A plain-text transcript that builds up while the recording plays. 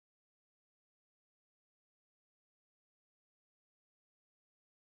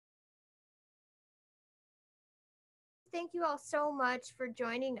Thank you all so much for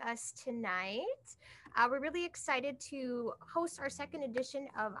joining us tonight. We're really excited to host our second edition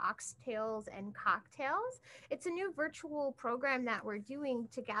of Oxtails and Cocktails. It's a new virtual program that we're doing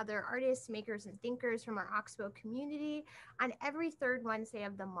to gather artists, makers, and thinkers from our Oxbow community on every third Wednesday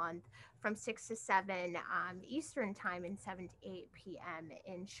of the month from 6 to 7 Eastern Time and 7 to 8 p.m.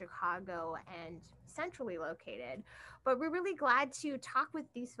 in Chicago and centrally located. But we're really glad to talk with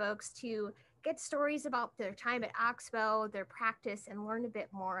these folks to get stories about their time at Oxbow, their practice, and learn a bit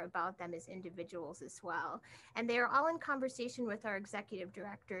more about them as individuals as well. And they are all in conversation with our executive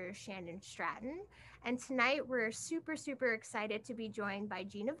director, Shannon Stratton. And tonight we're super excited to be joined by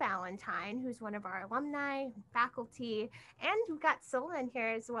Jina Valentine, who's one of our alumni, faculty, and we've got Sylvan here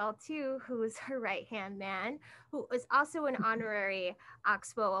as well too, who's her right-hand man, who is also an honorary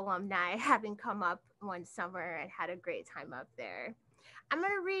Oxbow alumni, having come up one summer and had a great time up there. I'm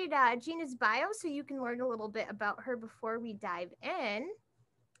going to read Gina's bio so you can learn a little bit about her before we dive in.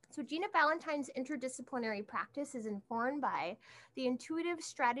 So Jina Valentine's interdisciplinary practice is informed by the intuitive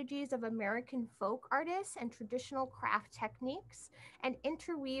strategies of American folk artists and traditional craft techniques, and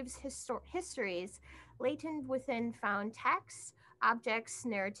interweaves histories latent within found texts, objects,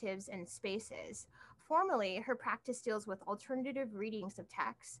 narratives, and spaces. Formally, her practice deals with alternative readings of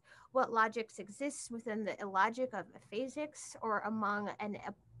texts, what logics exist within the illogic of aphasics or among an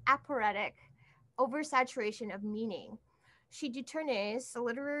aphoretic oversaturation of meaning. She detournes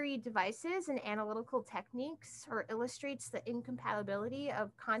literary devices and analytical techniques or illustrates the incompatibility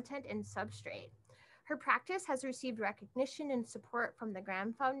of content and substrate. Her practice has received recognition and support from the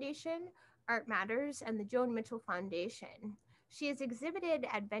Graham Foundation, Art Matters, and the Joan Mitchell Foundation. She has exhibited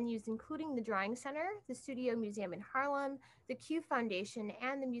at venues including the Drawing Center, the Studio Museum in Harlem, the Q Foundation,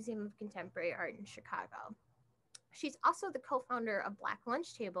 and the Museum of Contemporary Art in Chicago. She's also the co-founder of Black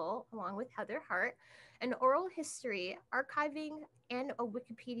Lunch Table, along with Heather Hart, an oral history, archiving, and a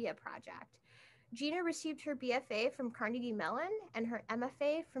Wikipedia project. Gina received her BFA from Carnegie Mellon and her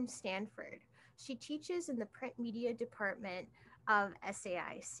MFA from Stanford. She teaches in the print media department of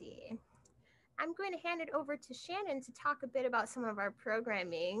SAIC. I'm going to hand it over to Shannon to talk a bit about some of our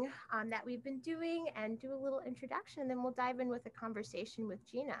programming that we've been doing and do a little introduction, and then we'll dive in with a conversation with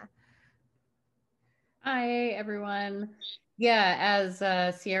Gina. Hi, everyone. Yeah,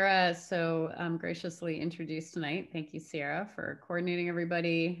 as Sierra so graciously introduced tonight, thank you, Sierra, for coordinating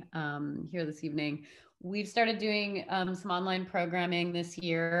everybody here this evening. We've started doing some online programming this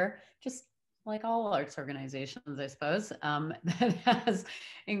year, just like all arts organizations, I suppose, that has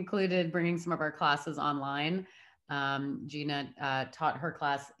included bringing some of our classes online. Gina taught her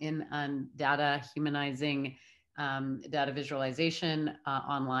class on data humanizing, data visualization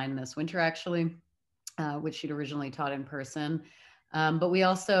online this winter, actually. Which she'd originally taught in person. But we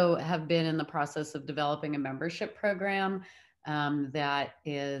also have been in the process of developing a membership program that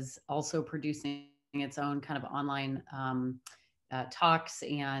is also producing its own kind of online talks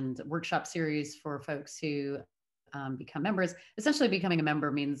and workshop series for folks who become members. Essentially, becoming a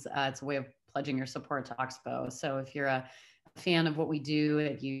member means it's a way of pledging your support to Oxbow. So if you're a fan of what we do,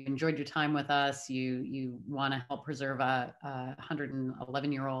 if you enjoyed your time with us, you want to help preserve a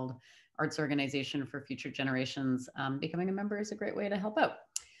 111-year-old arts organization for future generations, becoming a member is a great way to help out.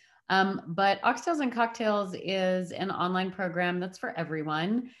 But Oxtails and Cocktails is an online program that's for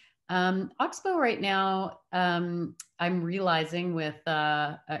everyone. Oxbow right now, I'm realizing with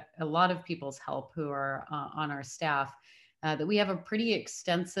a lot of people's help who are on our staff, that we have a pretty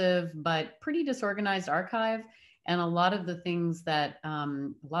extensive but pretty disorganized archive. And a lot of the things that, a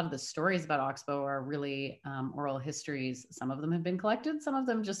lot of the stories about Oxbow are really oral histories. Some of them have been collected, some of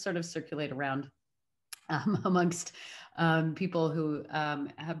them just sort of circulate around amongst people who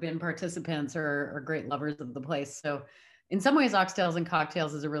have been participants or great lovers of the place. So in some ways, Oxtails and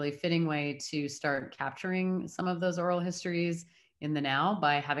Cocktails is a really fitting way to start capturing some of those oral histories in the now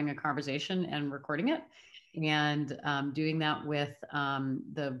by having a conversation and recording it. And doing that with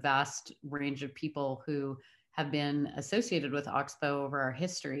the vast range of people who have been associated with Oxbow over our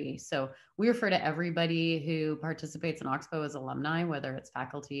history. So we refer to everybody who participates in Oxbow as alumni, whether it's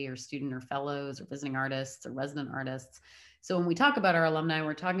faculty or student or fellows or visiting artists or resident artists. So when we talk about our alumni,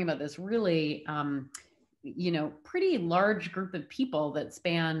 we're talking about this really, pretty large group of people that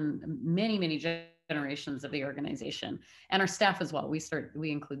span many generations of the organization, and our staff as well.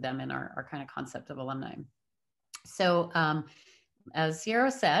 We include them in our kind of concept of alumni. So as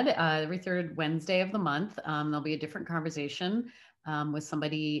Sierra said, every third Wednesday of the month, there'll be a different conversation with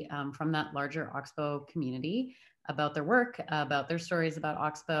somebody from that larger Oxbow community about their work, about their stories about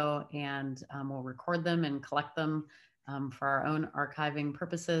Oxbow, and we'll record them and collect them for our own archiving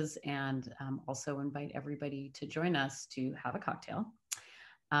purposes, and also invite everybody to join us to have a cocktail,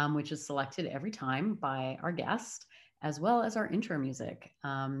 which is selected every time by our guest, as well as our intro music.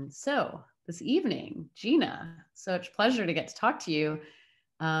 So this evening, Jina, such pleasure to get to talk to you.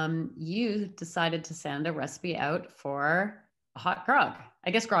 You decided to send a recipe out for a hot grog. I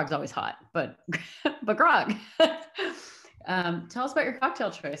guess grog's always hot, but but grog. Tell us about your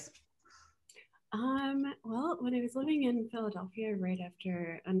cocktail choice. Well, when I was living in Philadelphia right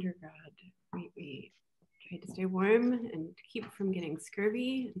after undergrad, we tried to stay warm and keep from getting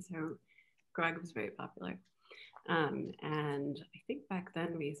scurvy, and so grog was very popular. And I think back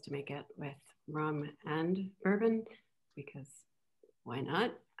then we used to make it with rum and bourbon because why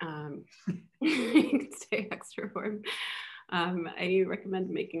not? Stay extra warm. I recommend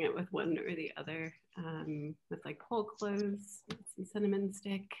making it with one or the other, with like whole cloves, some cinnamon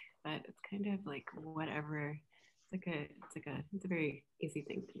stick, but it's kind of like whatever. It's a very easy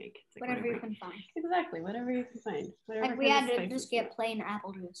thing to make. It's like whatever you can find. Exactly, whatever you can find. Like we had to just get plain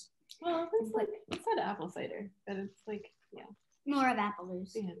apple juice. Well, it's not apple cider, but it's like, yeah. More of apple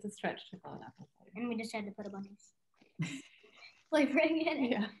juice. Yeah, it's a stretch to call it apple cider. And we just had to put a bunch of flavoring in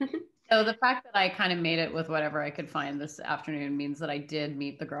it. Yeah. So the fact that I kind of made it with whatever I could find this afternoon means that I did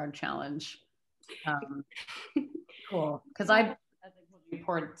meet the grog challenge. Cool. Because I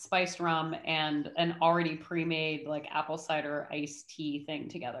poured spiced rum and an already pre-made like apple cider iced tea thing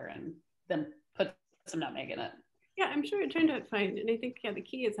together and then put some nutmeg in it. Yeah, I'm sure it turned out fine. And I think, yeah, the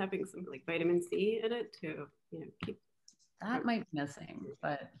key is having some like vitamin C in it to, keep. That might be missing,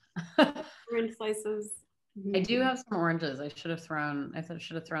 but. Orange slices. I do have some oranges. I should have thrown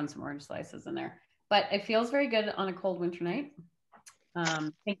some orange slices in there, but it feels very good on a cold winter night.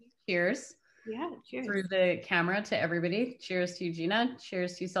 Thank you. Cheers. Yeah, cheers. Through the camera to everybody. Cheers to you, Jina.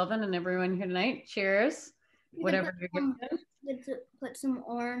 Cheers to you, Sylvan, and everyone here tonight. Cheers. Whatever you're getting. Put some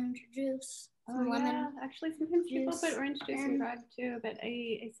orange juice, some lemon. Yeah. Actually, sometimes people put orange juice in grog too, but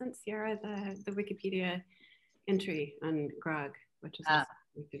I sent Sierra the Wikipedia entry on grog, which is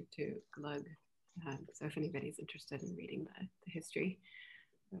related to glug. So if anybody's interested in reading the history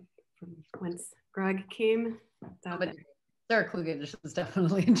from whence grog came, it's out there. Sarah Kluge is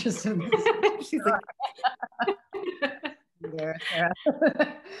definitely interested in this. She's like, there, Sarah.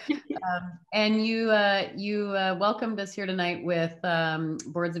 And you welcomed us here tonight with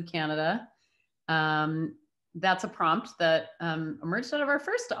Boards of Canada. That's a prompt that emerged out of our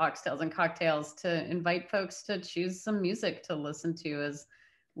first Oxtails and Cocktails to invite folks to choose some music to listen to as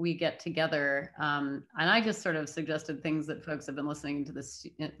we get together. And I just sort of suggested things that folks have been listening to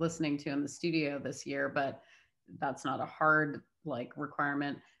in the studio this year, but that's not a hard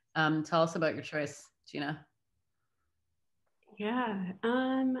requirement. Tell us about your choice, Jina. Yeah,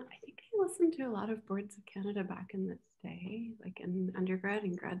 I think I listened to a lot of Boards of Canada back in the day, like in undergrad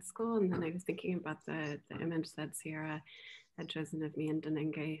and grad school. And then I was thinking about the image that Sierra had chosen of me and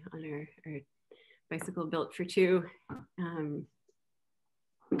Denenge on our bicycle built for two.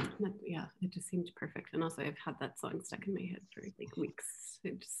 Yeah, it just seemed perfect. And also I've had that song stuck in my head for like weeks.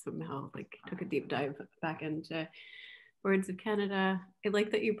 It just somehow took a deep dive back into Boards of Canada. I like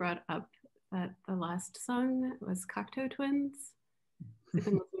that you brought up that the last song was Cocteau Twins. I've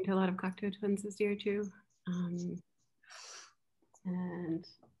been listening to a lot of Cocteau Twins this year too. And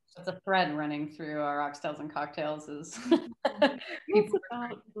it's a thread running through our Oxtails and Cocktails is it's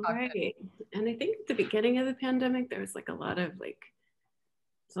about right. And I think at the beginning of the pandemic, there was a lot of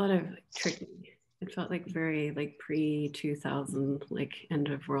tricky. It felt like very pre-2000 end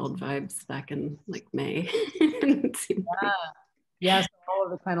of world vibes back in May. Yeah, so all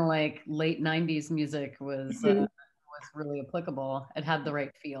of the kind of late 90s music was really applicable. It had the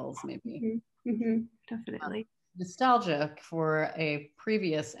right feels, maybe. Definitely. Nostalgia for a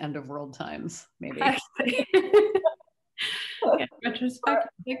previous end of world times, maybe. Yeah, retrospect,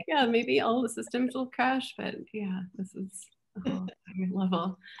 maybe all the systems will crash, but yeah, this is a whole higher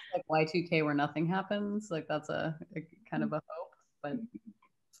level. Y2K where nothing happens, that's a kind of a hope, but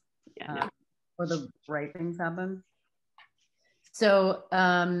where the right things happen. So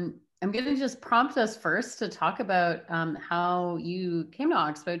I'm going to just prompt us first to talk about how you came to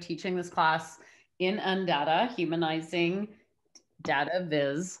Oxbow teaching this class in Undata, humanizing data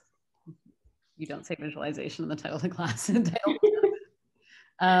viz. You don't say visualization in the title of the class.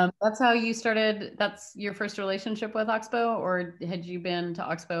 That's how you started. That's your first relationship with Oxbow, or had you been to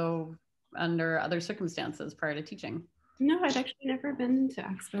Oxbow under other circumstances prior to teaching? No, I'd actually never been to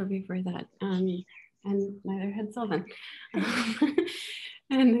Oxbow before that. And neither had Sylvan.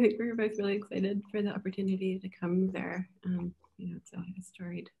 And we were both really excited for the opportunity to come there. It's a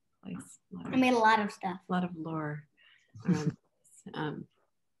storied place. I made a lot of stuff. A lot of lore. around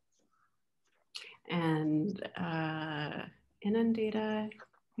and Inundata.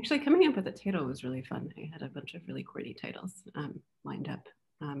 Actually, coming up with a title was really fun. I had a bunch of really corny titles lined up.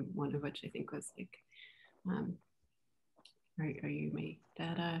 One of which I think was like, are you my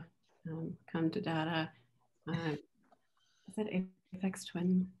data? Come to data. Is that Aphex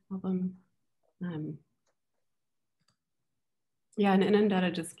Twin album? Yeah, and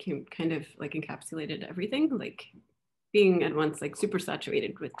Inundata just kind of like encapsulated everything, like being at once like super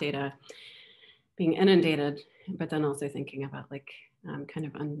saturated with data, being inundated, but then also thinking about like kind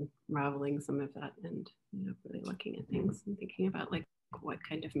of unraveling some of that and really looking at things and thinking about like what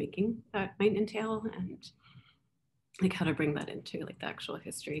kind of making that might entail and like how to bring that into like the actual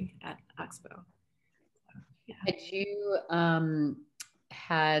history at Oxbow. So, yeah. Had you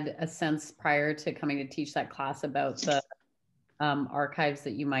had a sense prior to coming to teach that class about the archives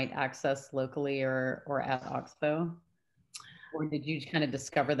that you might access locally or at Oxbow? Or did you kind of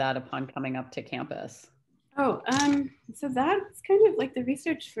discover that upon coming up to campus? Oh, so that's kind of like the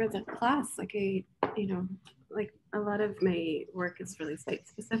research for the class. Like like a lot of my work is really site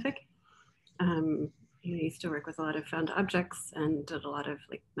specific. I used to work with a lot of found objects and did a lot of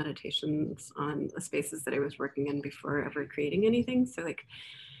like meditations on the spaces that I was working in before ever creating anything. So like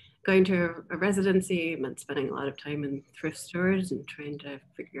going to a residency meant spending a lot of time in thrift stores and trying to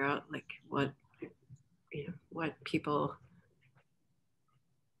figure out like what people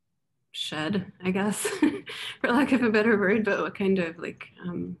shed, I guess, for lack of a better word, but what kind of like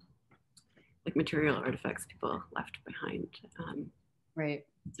material artifacts people left behind. Right.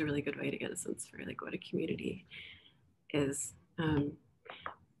 It's a really good way to get a sense for like what a community is. But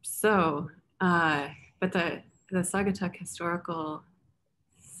the Saugatuck Historical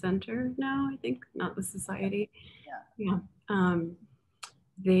Center now, I think, not the society. Yeah.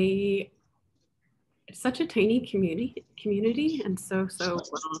 It's such a tiny community and so well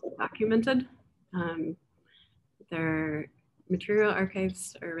documented. Their material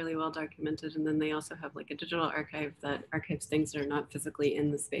archives are really well documented, and then they also have like a digital archive that archives things that are not physically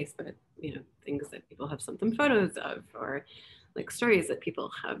in the space, but things that people have sent them photos of, or like stories that people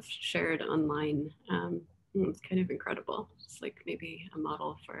have shared online. It's kind of incredible. It's like maybe a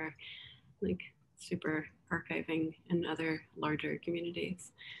model for like super archiving in other larger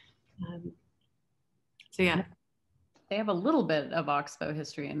communities. So yeah. They have a little bit of Oxbow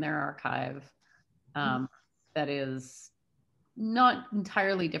history in their archive that is not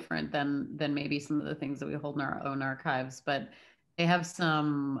entirely different than maybe some of the things that we hold in our own archives, but they have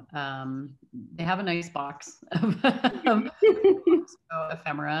some, they have a nice box of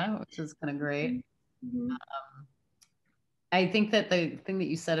ephemera, which is kind of great. Mm-hmm. I think that the thing that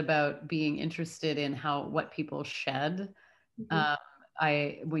you said about being interested in what people shed,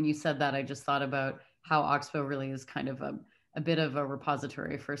 when you said that, I just thought about how Oxbow really is kind of a bit of a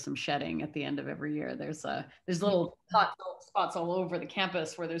repository for some shedding at the end of every year. There's little spots all over the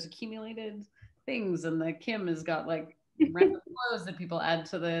campus where there's accumulated things, and the Kim has got like random clothes that people add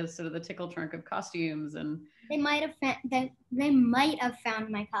to the sort of the tickle trunk of costumes, and they might have found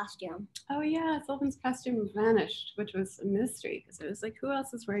my costume. Oh yeah, Sylvan's costume vanished, which was a mystery because it was like, who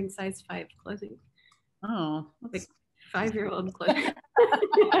else is wearing size 5 clothing? Oh, like 5-year-old clothing.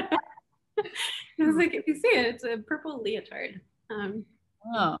 It was like, if you see it, it's a purple leotard.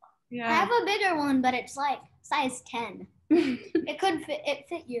 oh. Yeah. I have a bigger one, but it's like size 10. It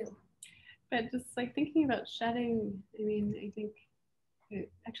fit you. But just like thinking about shedding, I mean, I think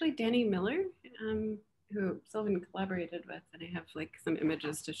actually Danny Miller, who Sylvan collaborated with, and I have like some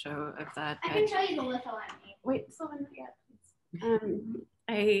images to show of that. I can show you the litho I made. Wait, Sylvan, yeah.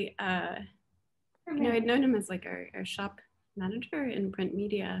 I'd known him as like our shop manager in print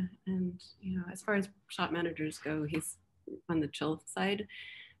media, and as far as shop managers go, he's on the chill side,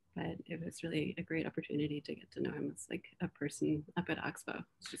 but it was really a great opportunity to get to know him as like a person up at Oxbow.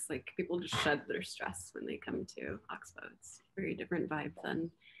 It's just like people just shed their stress when they come to Oxbow. It's a very different vibe than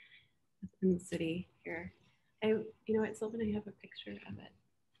in the city here. You know what, Sylvan, I have a picture of it.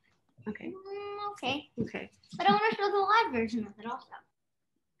 Okay. Okay. But I want to show the live version of it also.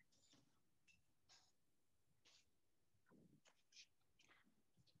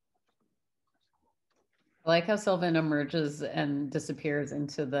 I like how Sylvan emerges and disappears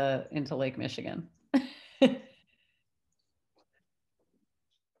into Lake Michigan.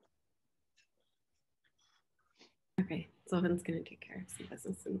 Okay, Sylvan's gonna take care of some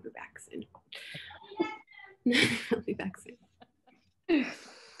business and be back soon. I'll be back soon.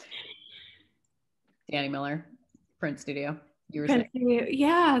 Danny Miller, print studio. you were saying.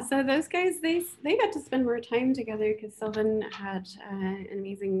 Yeah, so those guys, they got to spend more time together because Sylvan had an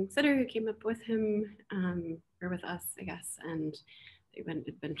amazing sitter who came up with him, or with us, I guess, and they went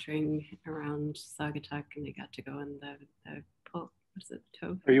adventuring around Saugatuck, and they got to go on the what's it,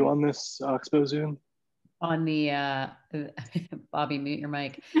 tow? Are you on this Oxbow Zoom? On the Bobby, mute your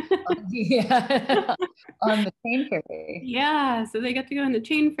mic. On the chain ferry. Yeah, so they got to go on the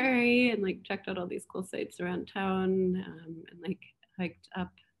chain ferry and like checked out all these cool sites around town, and like hiked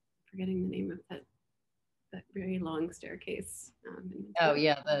up, forgetting the name of that very long staircase. Oh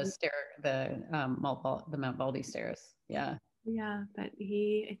yeah, the Mount Baldy stairs. Yeah. Yeah, but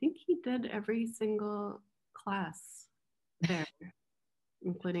I think he did every single class there,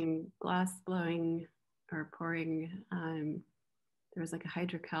 including glass blowing or pouring. There was like a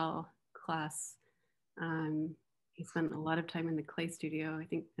hydrocal class. He spent a lot of time in the clay studio, I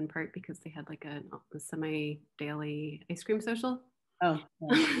think in part because they had like a semi-daily ice cream social. Oh.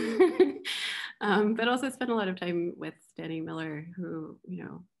 Yeah. But also spent a lot of time with Danny Miller, who,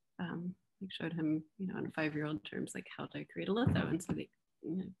 showed him, on 5-year-old terms, like how to create a litho. And so they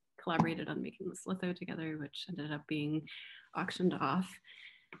collaborated on making this litho together, which ended up being auctioned off.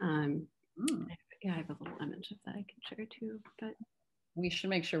 Yeah, I have a little image of that I can share too, but we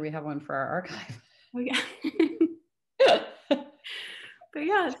should make sure we have one for our archive. Oh yeah. But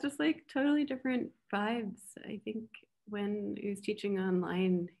yeah, it's just like totally different vibes. I think when he was teaching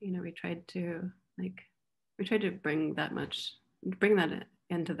online, we tried to bring that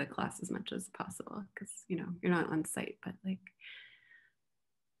into the class as much as possible, because you're not on site, but like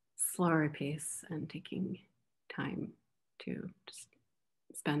slower pace and taking time to just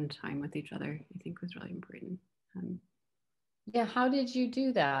spend time with each other, I think was really important. Yeah, how did you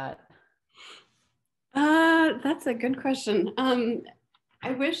do that? That's a good question.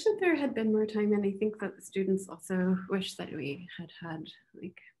 I wish that there had been more time, and I think that the students also wish that we had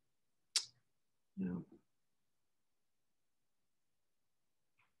like,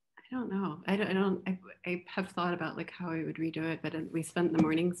 I don't know. I have thought about like how I would redo it, but we spent the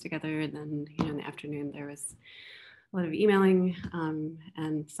mornings together, and then in the afternoon there was a lot of emailing,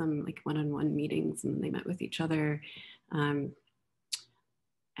 and some like one-on-one meetings, and they met with each other. But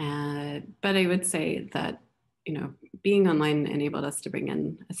I would say that being online enabled us to bring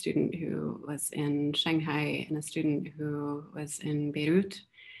in a student who was in Shanghai and a student who was in Beirut.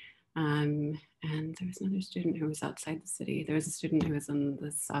 And there was another student who was outside the city. There was a student who was in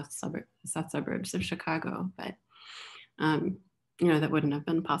the south suburbs of Chicago, but that wouldn't have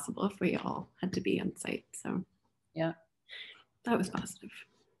been possible if we all had to be on site. So yeah, that was positive.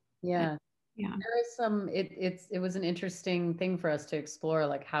 Yeah. Yeah, there is it was an interesting thing for us to explore,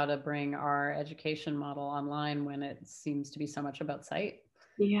 like how to bring our education model online when it seems to be so much about site.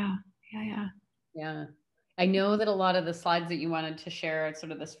 Yeah. I know that a lot of the slides that you wanted to share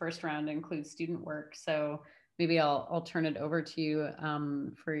sort of this first round include student work, so maybe I'll turn it over to you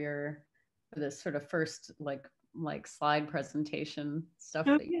for this sort of first like slide presentation stuff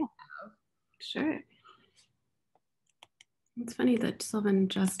that you have. Sure. It's funny that Sylvan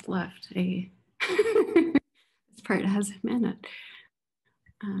just left. This part has him in it.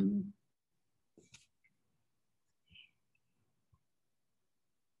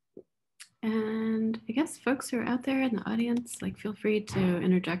 And I guess folks who are out there in the audience, like, feel free to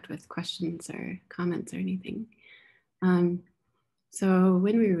interject with questions or comments or anything. So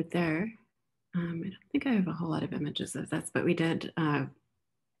when we were there, I don't think I have a whole lot of images of this, but we did a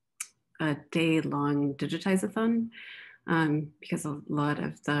day-long digitize-a-thon, because a lot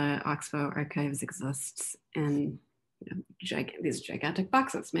of the Oxbow archives exists in these gigantic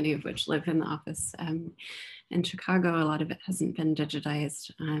boxes, many of which live in the office. In Chicago, a lot of it hasn't been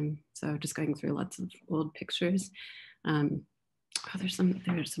digitized. So just going through lots of old pictures. There are some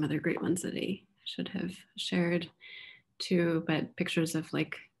other great ones that I should have shared too, but pictures of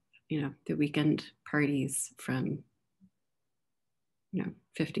like, the weekend parties from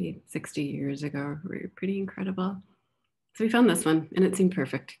 50, 60 years ago were pretty incredible. So we found this one, and it seemed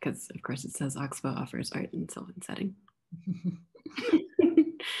perfect because, of course, it says Oxbow offers art in Sylvan setting.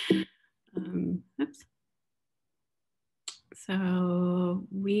 Oops. So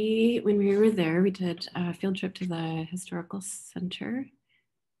when we were there, we did a field trip to the historical center.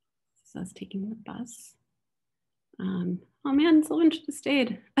 So I was taking the bus. Oh man, Sylvan should have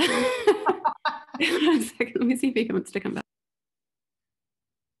stayed. One second, let me see if he wants to come back.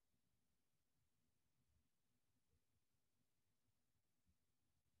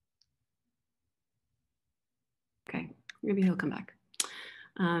 Okay, maybe he'll come back.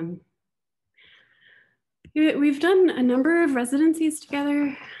 We've done a number of residencies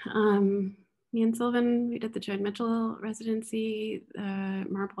together. Me and Sylvan, we did the Joan Mitchell residency,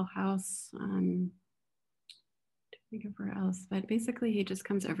 Marble House. Think of where else, but basically he just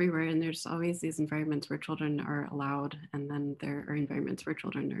comes everywhere, and there's always these environments where children are allowed, and then there are environments where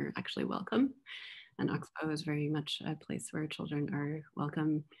children are actually welcome. And Oxbow is very much a place where children are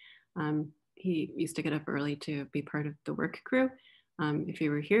welcome. He used to get up early to be part of the work crew. If he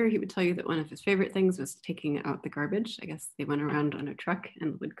were here, he would tell you that one of his favorite things was taking out the garbage. I guess they went around on a truck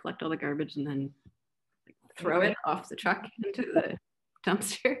and would collect all the garbage and then throw it off the truck into the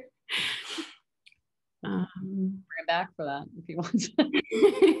dumpster. Bring him back for that if he wants.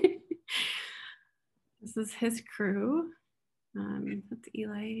 This is his crew. That's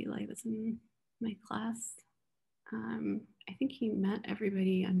Eli. Eli was in my class. I think he met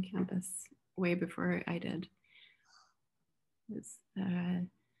everybody on campus way before I did. It's the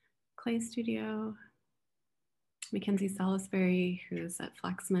clay studio. Mackenzie Salisbury, who's at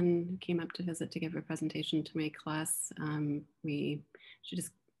Flaxman, came up to visit to give a presentation to my class. What did she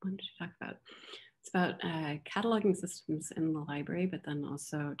talk about? It's about cataloging systems in the library, but then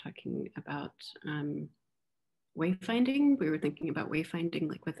also talking about wayfinding. We were thinking about wayfinding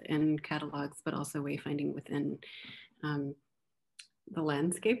like within catalogs, but also wayfinding within the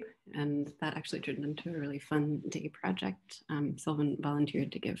landscape. And that actually turned into a really fun day project. Sylvan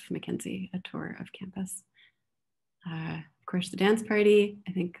volunteered to give Mackenzie a tour of campus. Of course, the dance party,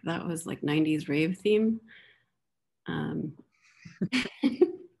 I think that was like 90s rave theme.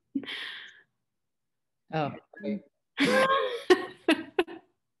 Oh.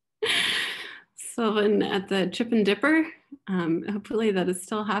 Sylvan at the Chip and Dipper. Hopefully that is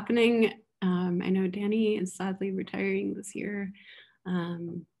still happening. I know Danny is sadly retiring this year,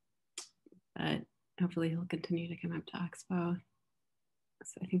 but hopefully he'll continue to come up to Oxbow.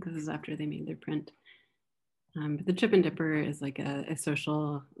 So I think this is after they made their print. But the Chip and Dipper is like a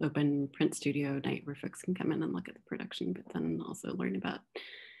social open print studio night where folks can come in and look at the production, but then also learn about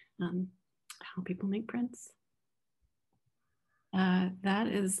how people make prints. That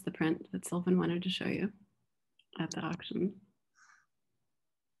is the print that Sylvan wanted to show you at the auction.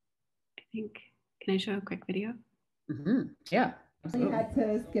 I think, can I show a quick video? Yeah. He had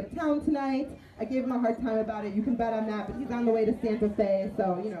to skip town tonight. I gave him a hard time about it. You can bet on that, but he's on the way to Santa Fe,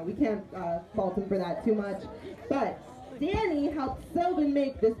 so, you know, we can't fault him for that too much. But Danny helped Sylvan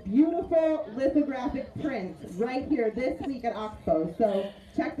make this beautiful lithographic print right here this week at Oxbow. So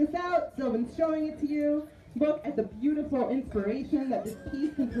check this out. Sylvan's showing it to you. Look at the beautiful inspiration that this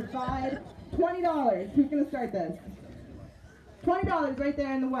piece can provide. $20. Who's going to start this? $20 right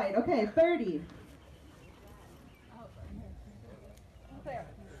there in the white. Okay, 30.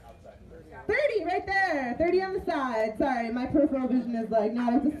 30 right there, 30 on the side. Sorry, my peripheral vision is like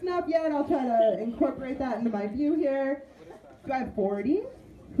not up to snuff yet. I'll try to incorporate that into my view here. Do I have 40?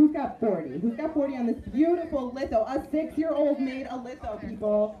 Who's got 40? Who's got 40 on this beautiful litho? A 6-year-old made a litho,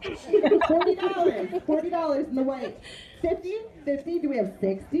 people. $40, $40 in the white. 50? 50? Do we have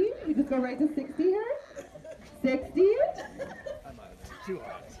 60? We just go right to 60 here? 60?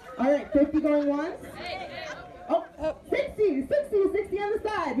 All right, 50 going once. Oh, 60 on the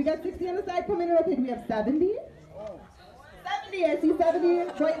side. We got 60 on the side coming in. Okay, do we have 70? 70, I see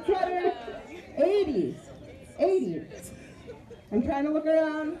 70. White sweater. 80. I'm trying to look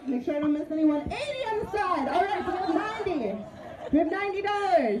around, make sure I don't miss anyone. 80 on the side. All right, so we have 90. We have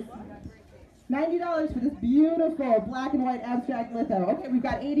 $90. $90 for this beautiful black and white abstract litho. Okay, we've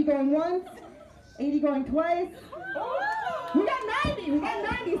got 80 going once, 80 going twice. We got 90. We got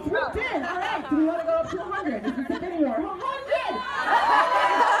 90. Swooped in. All right. Do we want to go up to 100? This is the bidding war. 100.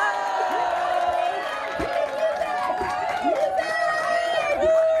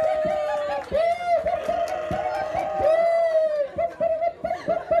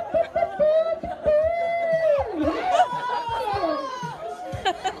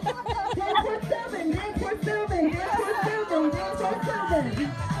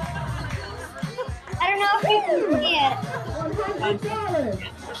 I don't know if you can see it. $100.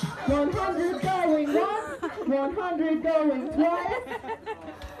 100 going once, 100 going twice.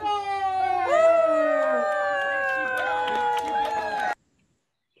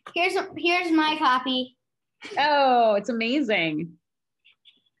 Here's my copy. Oh, it's amazing.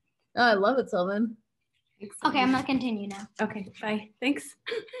 Oh, I love it, Sylvan. Okay, I'm gonna continue now. Okay, bye. Thanks.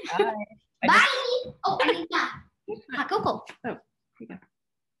 Bye. Bye. Oh, I mean, hot cocoa. Oh, here you go.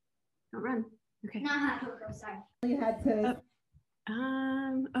 Don't run. Okay. Not hot cocoa. Sorry. We had to.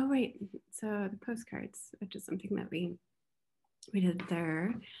 Oh wait. So the postcards, which is something that we did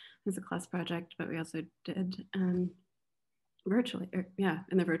there as a class project, but we also did virtually,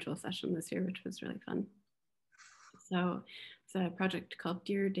 in the virtual session this year, which was really fun. So it's a project called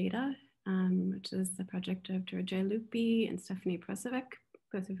Dear Data, which is the project of Georgia Lupi and Stephanie Prosovic,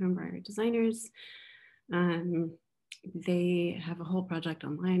 both of whom are designers. They have a whole project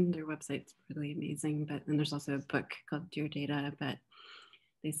online. Their website's really amazing, but then there's also a book called Dear Data, but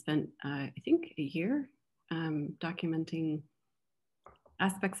they spent, I think, a year documenting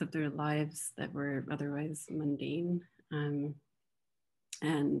aspects of their lives that were otherwise mundane,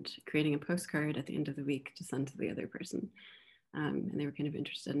 and creating a postcard at the end of the week to send to the other person. And they were kind of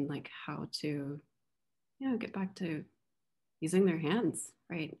interested in like how to, get back to using their hands,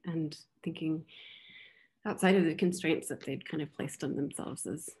 right? And thinking outside of the constraints that they'd kind of placed on themselves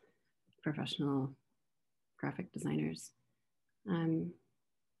as professional graphic designers. And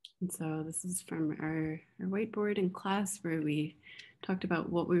so this is from our whiteboard in class where we talked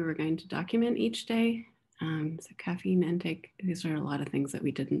about what we were going to document each day. So caffeine intake, these are a lot of things that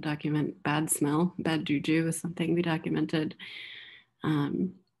we didn't document. Bad smell, bad juju was something we documented.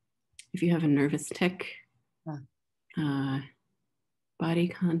 If you have a nervous tic, body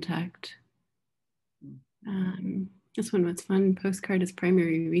contact. This one was fun. Postcard as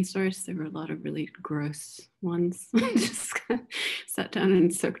primary resource. There were a lot of really gross ones. Just sat down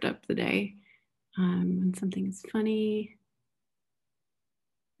and soaked up the day. When something is funny.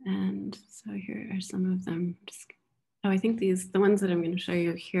 And so here are some of them. I think the ones that I'm going to show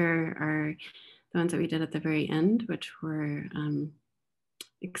you here are the ones that we did at the very end, which were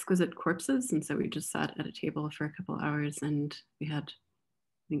exquisite corpses. And so we just sat at a table for a couple hours and we had,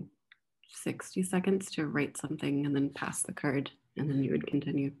 I think, 60 seconds to write something and then pass the card and then you would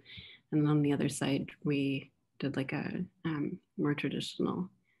continue. And then on the other side, we did like a more traditional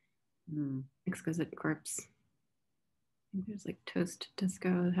exquisite corpse. I think there's like toast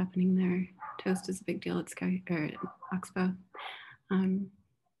disco happening there. Toast is a big deal at Oxbow.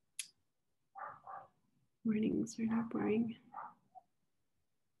 Mornings are not boring.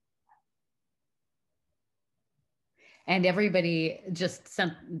 And everybody just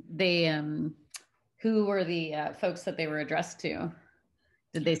sent, who were the folks that they were addressed to?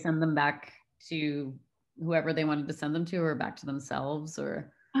 Did they send them back to whoever they wanted to send them to or back to themselves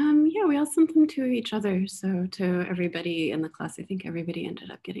or? Yeah, we all sent them to each other. So to everybody in the class, I think everybody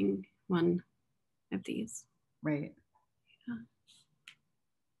ended up getting one of these. Right. Yeah.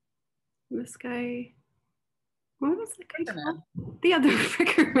 This guy, what was the guy called? The other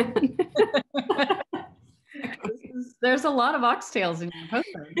Fricker Man. There's a lot of oxtails in your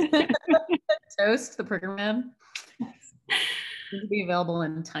postcards. Toast, the Pricker Man. Seems to be available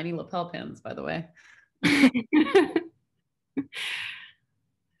in tiny lapel pins, by the way.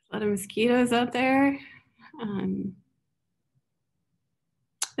 A lot of mosquitoes out there. And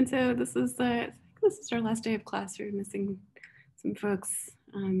so this is our last day of class. We're missing some folks.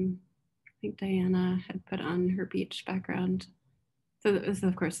 I think Diana had put on her beach background. So this,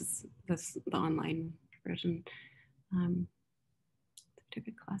 of course, is the online version. Took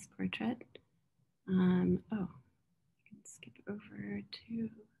a class portrait. Oh, I can skip over to.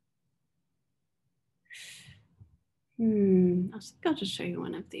 I'll just show you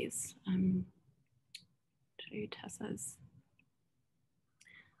one of these. Show you Tessa's.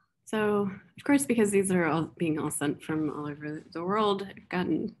 So, of course, because these are all being sent from all over the world, I've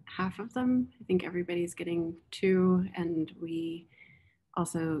gotten half of them. I think everybody's getting 2, and we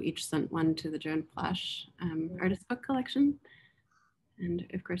also each sent one to the Joan Plash artist book collection. And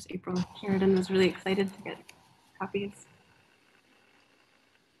of course, April Sheridan was really excited to get copies.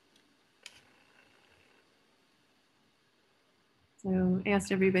 So I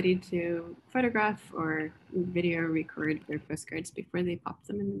asked everybody to photograph or video record their postcards before they popped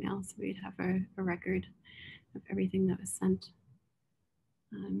them in the mail, so we'd have a record of everything that was sent.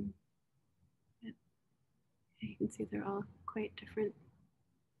 You can see they're all quite different.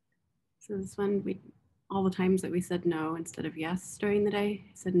 So this one, all the times that we said no instead of yes during the day.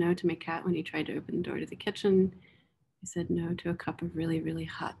 I said no to my cat when he tried to open the door to the kitchen. I said no to a cup of really, really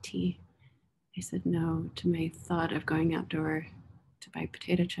hot tea. I said no to my thought of going outdoor to buy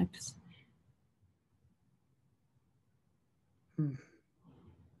potato chips.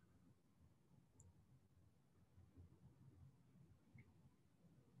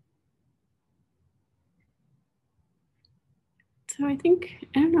 So I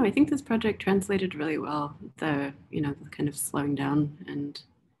don't know, I think this project translated really well, the kind of slowing down and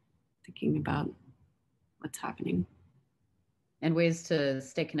thinking about what's happening. And ways to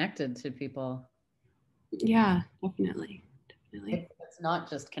stay connected to people. Yeah, definitely. It's not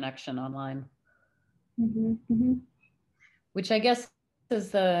just connection online. Mm-hmm. Which I guess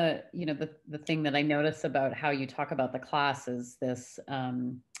is the thing that I notice about how you talk about the class is this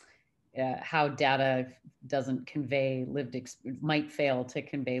how data doesn't convey might fail to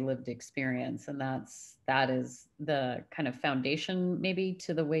convey lived experience, and that is the kind of foundation maybe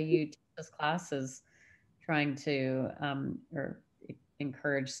to the way you teach this class, is trying to or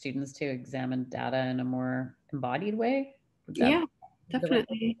encourage students to examine data in a more embodied way. Yeah,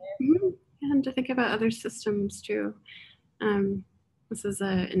 definitely. And to think about other systems too. This is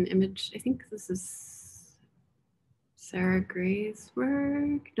an image. I think this is Sarah Gray's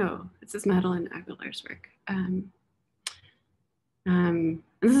work. No, this is Madeline Aguilar's work. And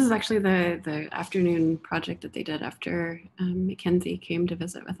this is actually the afternoon project that they did after Mackenzie came to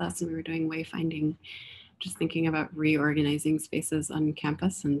visit with us, and we were doing wayfinding, just thinking about reorganizing spaces on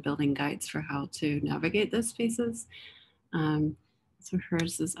campus and building guides for how to navigate those spaces. So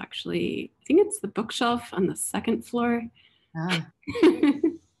hers is actually, I think it's the bookshelf on the second floor. So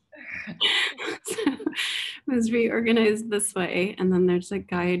it was reorganized this way, and then there's a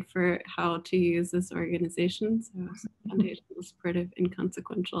guide for how to use this organization. So foundational, supportive,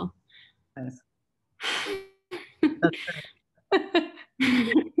 inconsequential. Nice. That's great.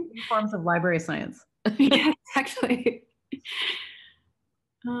 Forms of library science. Yeah, exactly.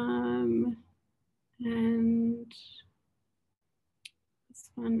 And this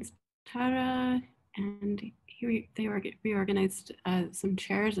one's Tara, and they reorganized some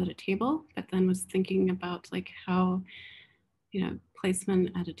chairs at a table, but then was thinking about like how, you know, placement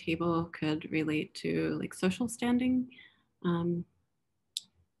at a table could relate to like social standing. So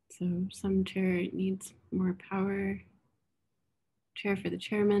some chair needs more power. Chair for the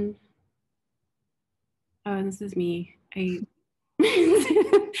chairman. Oh, and this is me.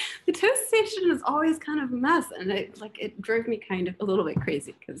 The toast station is always kind of a mess, and it drove me kind of a little bit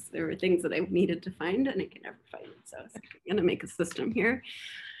crazy because there were things that I needed to find and I could never find it. So I was like, I'm gonna make a system here.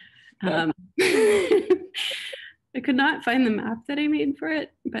 I could not find the map that I made for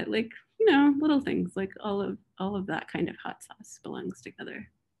it, but like, you know, little things like all of that kind of hot sauce belongs together.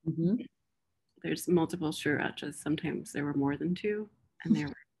 Mm-hmm. There's multiple srirachas. Sometimes there were more than two, and there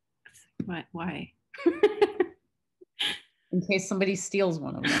were why? In case somebody steals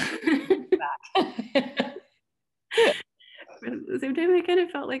one of them. But at the same time, I kind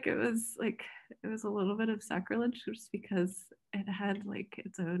of felt like it was a little bit of sacrilege, just because it had like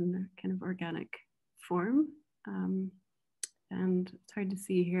its own kind of organic form. And it's hard to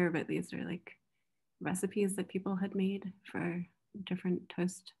see here, but these are like recipes that people had made for different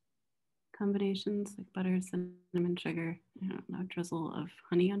toast combinations, like butter, cinnamon, sugar, I don't know, a drizzle of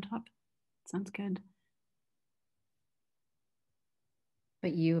honey on top. Sounds good.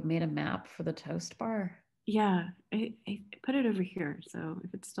 But you made a map for the toast bar? Yeah, I put it over here, so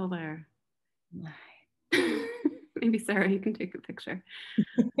if it's still there. Maybe Sarah, you can take a picture.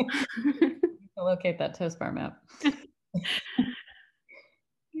 Locate that toast bar map.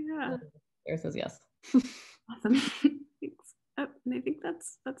 Yeah. There says yes. Awesome. Thanks. Oh, and I think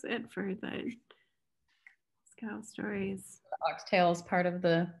that's it for the Scout stories. Oxtails part of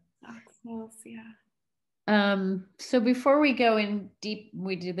the Oxtails, yeah. So before we go in deep,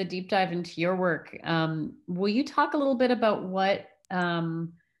 we do the deep dive into your work. Will you talk a little bit about what,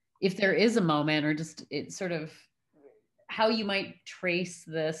 if there is a moment, or just it sort of how you might trace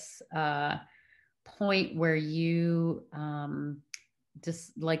this point where you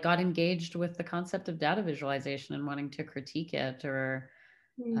just like got engaged with the concept of data visualization and wanting to critique it, or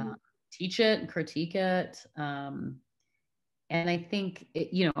teach it and critique it. And I think,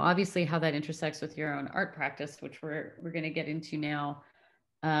 you know, obviously how that intersects with your own art practice, which we're going to get into now.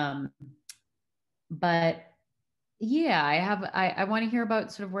 But yeah, I want to hear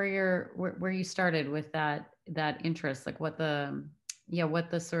about sort of where you started with that interest, like what the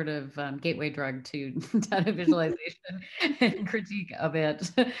sort of gateway drug to data visualization and critique of it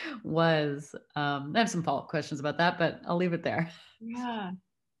was. I have some follow-up questions about that, but I'll leave it there. Yeah,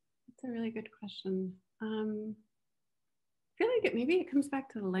 that's a really good question. I feel like maybe it comes back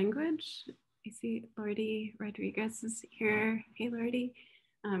to the language. I see Lordy Rodriguez is here. Hey, Lordy.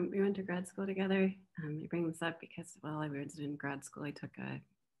 We went to grad school together. I bring this up because while I was in grad school, I took a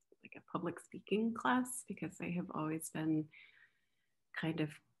public speaking class because I have always been kind of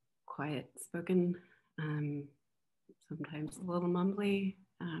quiet spoken, sometimes a little mumbly,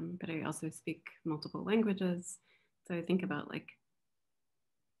 but I also speak multiple languages. So I think about like,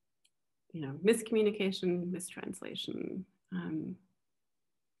 you know, miscommunication, mistranslation,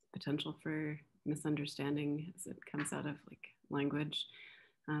 potential for misunderstanding as it comes out of like language,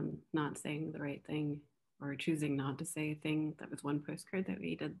 not saying the right thing or choosing not to say a thing. That was one postcard that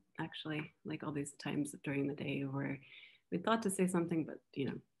we did actually, like all these times during the day where we thought to say something, but you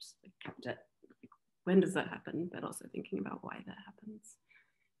know, just like kept it. Like, when does that happen? But also thinking about why that happens.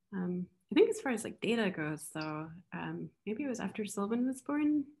 I think as far as like data goes, though, maybe it was after Sylvan was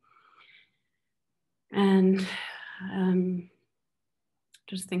born, and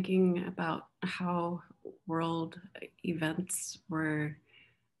just thinking about how world events were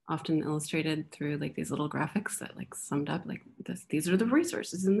often illustrated through like these little graphics that like summed up like this, these are the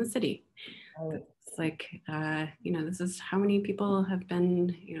resources in the city. It's like, you know, this is how many people have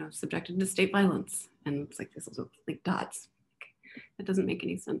been, you know, subjected to state violence. And it's like this little like dots. That doesn't make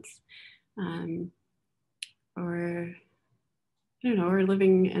any sense. Or, I don't know, we're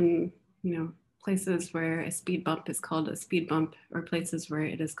living in, you know, places where a speed bump is called a speed bump, or places where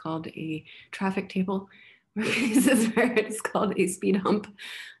it is called a traffic table, or places where it is called a speed hump.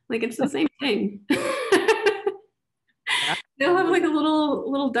 Like it's the same thing. They'll have like a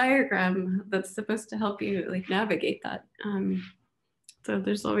little diagram that's supposed to help you like navigate that. So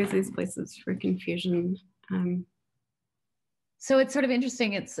there's always these places for confusion. So it's sort of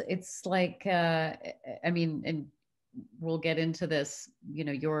interesting. It's like, I mean, and we'll get into this, you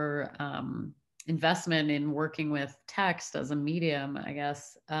know, your investment in working with text as a medium, I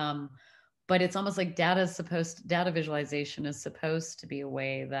guess. But it's almost like data visualization is supposed to be a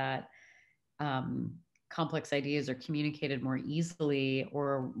way that complex ideas are communicated more easily,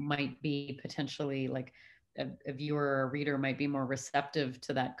 or might be potentially like a viewer or a reader might be more receptive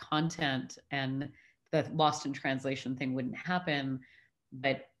to that content, and the lost in translation thing wouldn't happen.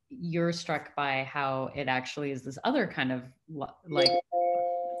 But you're struck by how it actually is this other kind of like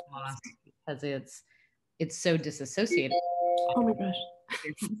lost, because it's so disassociated. Oh my gosh.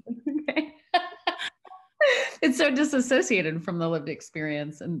 Okay. It's so disassociated from the lived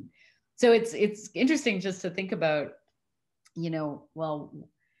experience. And so it's interesting just to think about, you know, well,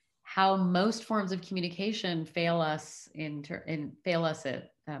 how most forms of communication fail us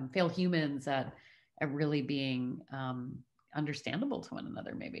fail humans at really being understandable to one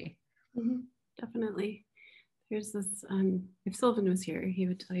another, maybe. Mm-hmm. Definitely. There's this, if Sylvan was here, he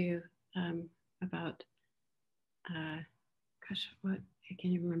would tell you about, gosh, what, I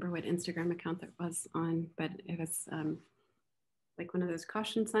can't even remember what Instagram account that was on, but it was like one of those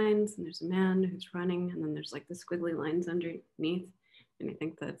caution signs, and there's a man who's running, and then there's like the squiggly lines underneath. And I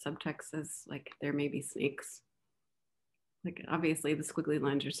think the subtext says like, there may be snakes. Like obviously the squiggly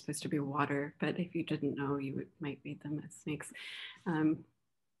lines are supposed to be water, but if you didn't know, you might read them as snakes.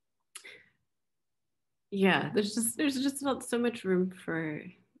 Yeah, there's just not so much room for,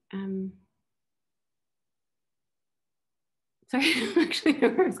 sorry, I actually know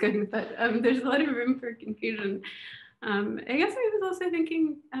where I was going with that. There's a lot of room for confusion. I guess I was also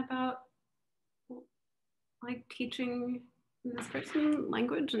thinking about like teaching this person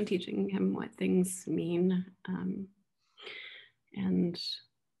language and teaching him what things mean, and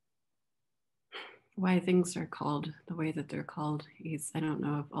why things are called the way that they're called. I don't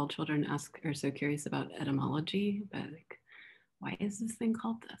know if all children are so curious about etymology, but like, why is this thing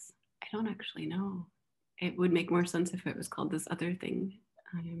called this? I don't actually know. It would make more sense if it was called this other thing.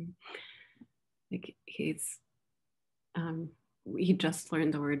 Like he just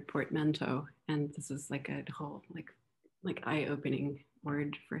learned the word portmanteau, and this is like a whole like eye-opening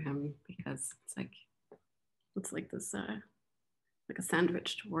word for him, because it's like this like a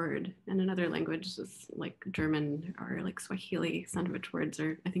sandwiched word. And in other languages like German or like Swahili, sandwich words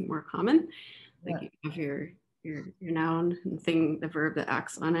are, I think, more common. Like you have your noun and thing, the verb that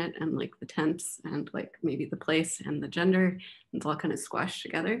acts on it, and like the tense, and like maybe the place and the gender. It's all kind of squashed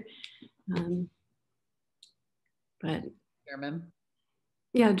together. But German.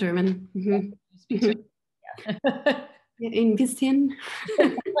 Yeah, German. Mm-hmm. Yeah, ein bisschen.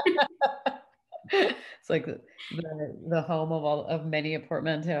 It's like the home of many a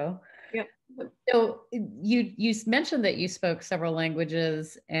portmanteau. Yep. So you mentioned that you spoke several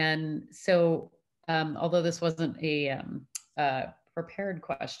languages, and so although this wasn't a prepared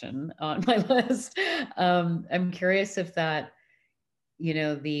question on my list, I'm curious if that, you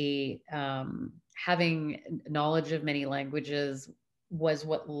know, the having knowledge of many languages was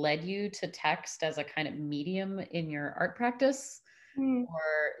what led you to text as a kind of medium in your art practice,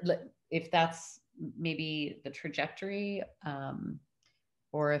 or if that's maybe the trajectory,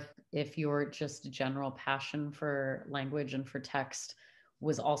 or if your just general passion for language and for text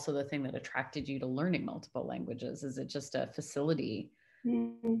was also the thing that attracted you to learning multiple languages. Is it just a facility?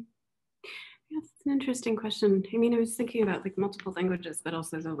 Mm-hmm. Yes, it's an interesting question. I mean, I was thinking about like multiple languages, but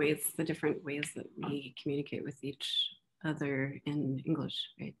also the different ways that we communicate with each other in English,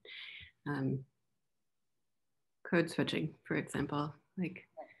 right? Code switching, for example, like,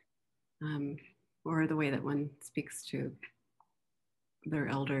 or the way that one speaks to their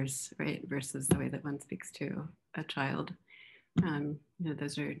elders, right, versus the way that one speaks to a child.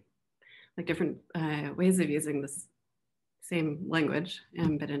 Those are like different ways of using this same language,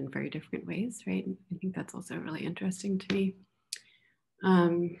 but in very different ways, right? I think that's also really interesting to me.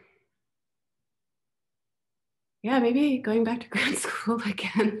 Yeah, maybe going back to grad school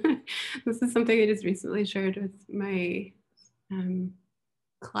again. This is something I just recently shared with my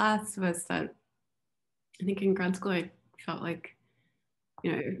class, was that I think in grad school I felt like,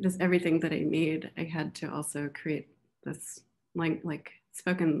 just everything that I made, I had to also create this like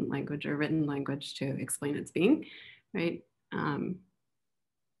spoken language or written language to explain its being, right?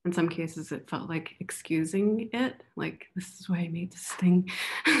 In some cases, it felt like excusing it, like this is why I made this thing,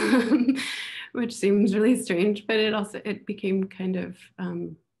 which seems really strange. But it became kind of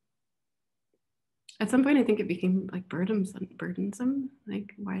at some point, I think it became like burdensome.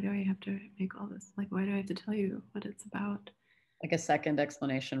 Like, why do I have to make all this? Like, why do I have to tell you what it's about? Like a second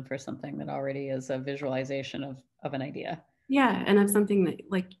explanation for something that already is a visualization of an idea. Yeah, and of something that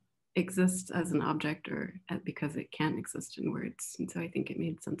like exists as an object or because it can exist in words. And so I think it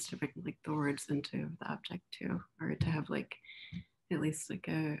made sense to bring like the words into the object too, or to have like at least like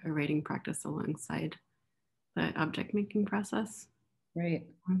a writing practice alongside the object making process. Right.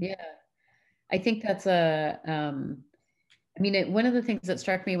 Yeah. I think that's one of the things that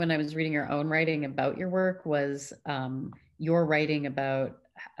struck me when I was reading your own writing about your work was your writing about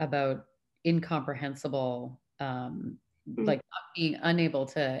incomprehensible, like being unable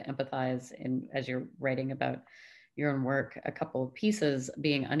to empathize as you're writing about your own work, a couple of pieces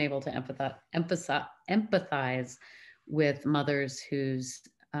being unable to empathize with mothers whose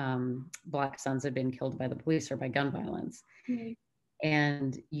Black sons had been killed by the police or by gun violence. Mm-hmm.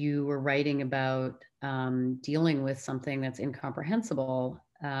 And you were writing about dealing with something that's incomprehensible.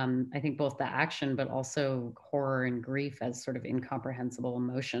 I think both the action, but also horror and grief as sort of incomprehensible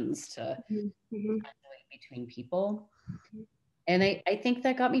emotions to between people. And I think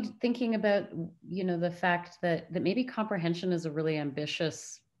that got me thinking about, the fact that maybe comprehension is a really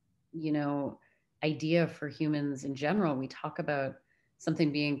ambitious, idea for humans in general. We talk about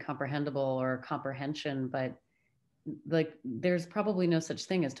something being comprehensible or comprehension, but like there's probably no such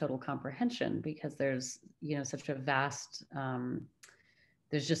thing as total comprehension, because there's such a vast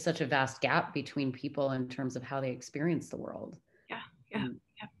there's just such a vast gap between people in terms of how they experience the world. Yeah.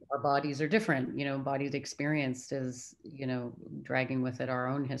 Our bodies are different, bodies experienced is dragging with it our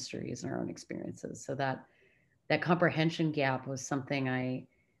own histories and our own experiences. So that comprehension gap was something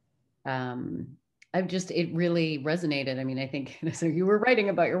it really resonated. I mean, I think so you were writing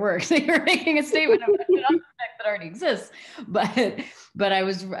about your work, so you're making a statement about an object that already exists, but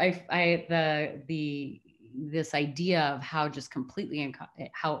this idea of how just completely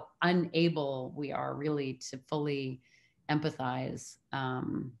how unable we are really to fully empathize,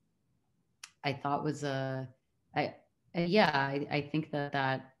 I thought was I think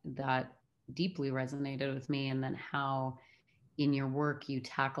that deeply resonated with me. And then how in your work you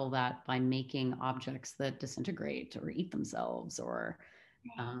tackle that by making objects that disintegrate or eat themselves or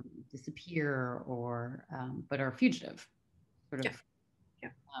disappear or but are fugitive, sort of.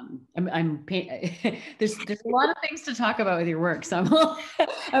 There's a lot of things to talk about with your work, so I'm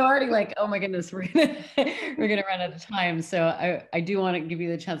already like, oh my goodness, we're gonna run out of time. So I do want to give you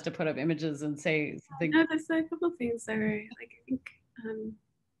the chance to put up images and say something. No, there's a couple of things that are like, I think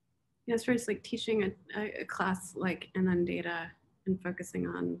as far as like teaching a class like and then data and focusing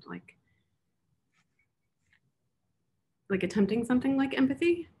on like attempting something like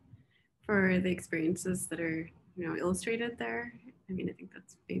empathy for the experiences that are illustrated there. I mean, I think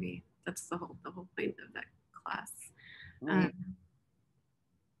that's the whole point of that class. Right.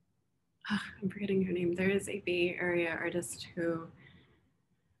 I'm forgetting her name. There is a Bay Area artist who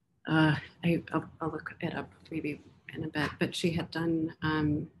I'll look it up maybe in a bit, but she had done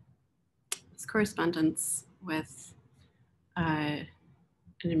this correspondence with a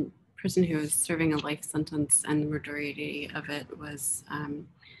person who was serving a life sentence, and the majority of it was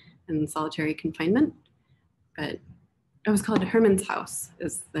in solitary confinement. But it was called Herman's House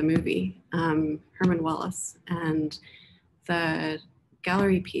is the movie, Herman Wallace. And the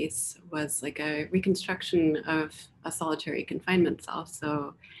gallery piece was like a reconstruction of a solitary confinement cell.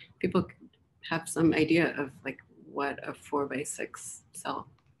 So people could have some idea of like what a 4x6 cell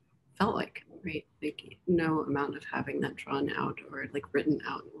felt like, right? Like no amount of having that drawn out or like written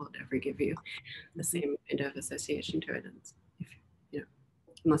out will ever give you the same kind of association to it. And if,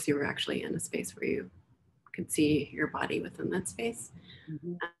 unless you were actually in a space where you could see your body within that space.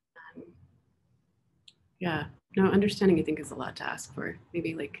 Understanding I think is a lot to ask for.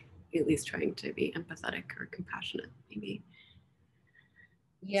 Maybe like at least trying to be empathetic or compassionate, maybe.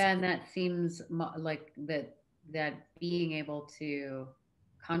 Yeah, and that seems like that that being able to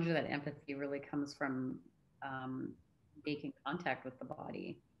conjure that empathy really comes from making contact with the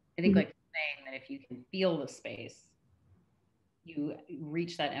body. I think, like saying that if you can feel the space, you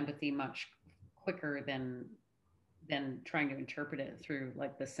reach that empathy much quicker than trying to interpret it through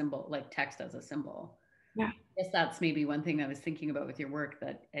like the symbol, like text as a symbol. Yeah. I guess that's maybe one thing I was thinking about with your work,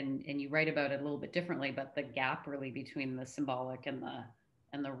 that and you write about it a little bit differently, but the gap really between the symbolic and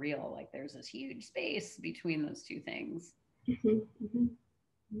the real, like there's this huge space between those two things.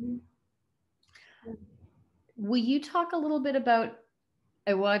 Will you talk a little bit about,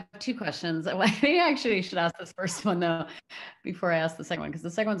 well, I have two questions. Maybe actually I should ask this first one though, before I ask the second one, because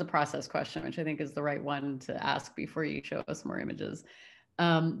the second one's a process question, which I think is the right one to ask before you show us more images.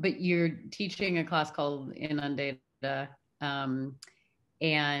 But you're teaching a class called Inundata,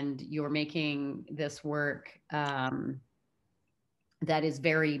 and you're making this work that is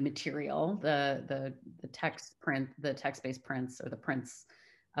very material, the text print, the text-based prints, or the prints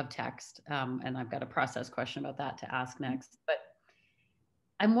of text. And I've got a process question about that to ask next. But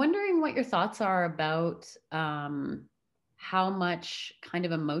I'm wondering what your thoughts are about how much kind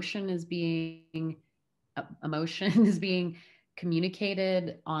of emotion is being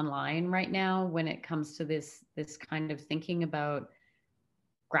communicated online right now when it comes to this kind of thinking about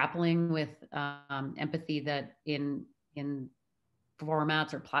grappling with empathy that in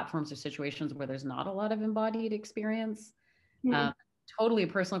formats or platforms or situations where there's not a lot of embodied experience. Totally a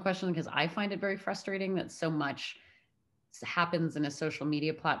personal question, because I find it very frustrating that so much happens in a social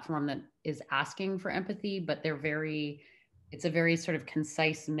media platform that is asking for empathy, but it's a very sort of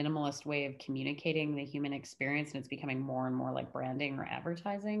concise, minimalist way of communicating the human experience. And it's becoming more and more like branding or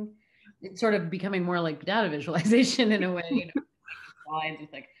advertising. It's sort of becoming more like data visualization in a way, like slides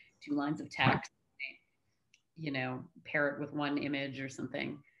with like 2 lines of text, pair it with one image or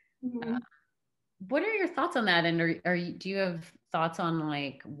something. What are your thoughts on that? And do you have thoughts on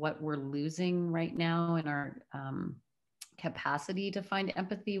like what we're losing right now in our capacity to find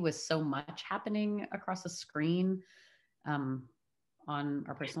empathy with so much happening across a screen on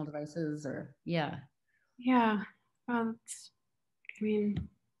our personal devices? Or well, I mean,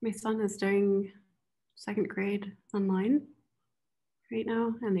 my son is doing 2nd grade online right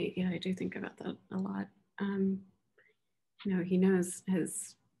now, and I do think about that a lot. He knows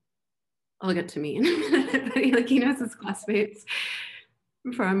I'll get to me in a minute, but he knows his classmates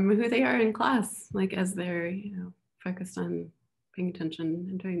from who they are in class, like as they're focused on paying attention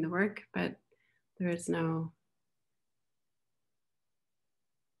and doing the work, but there's no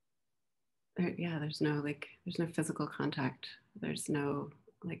physical contact. There's none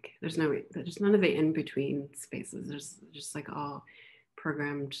of the in between spaces. There's just like all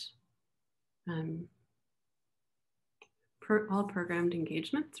programmed all programmed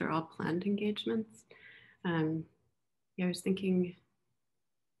engagements, or all planned engagements. I was thinking,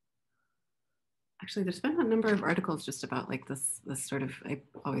 actually, there's been a number of articles just about like this sort of, I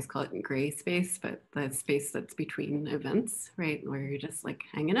always call it gray space, but the space that's between events, right? Where you're just like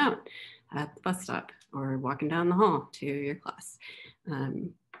hanging out at the bus stop or walking down the hall to your class,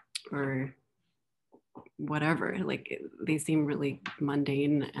 or whatever. Like they seem really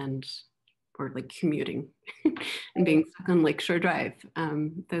mundane or like commuting and being stuck on Lakeshore Drive.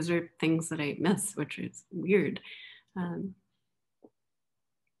 Those are things that I miss, which is weird. But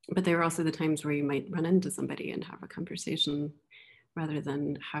there are also the times where you might run into somebody and have a conversation, rather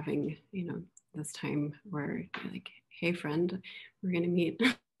than having, this time where you're like, hey friend, we're gonna meet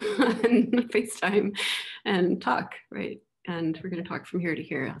on FaceTime and talk, right? And we're gonna talk from here to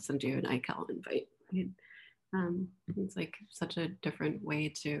here. I'll send you an iCal invite, right? It's like such a different way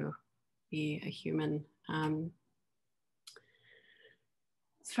to be a human. As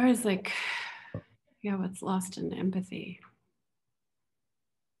far as like, what's lost in empathy?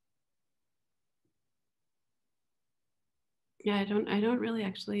 I don't really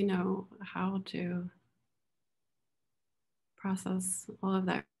actually know how to process all of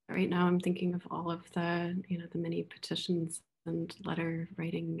that right now. I'm thinking of all of the, the many petitions and letter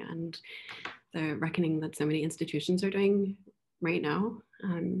writing and the reckoning that so many institutions are doing right now.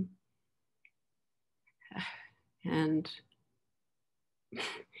 And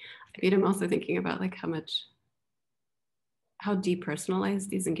I'm also thinking about like how depersonalized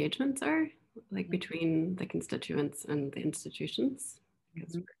these engagements are, like between the constituents and the institutions,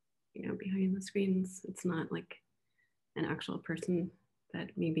 because behind the screens, it's not like an actual person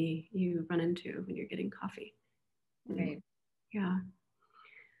that maybe you run into when you're getting coffee. Right.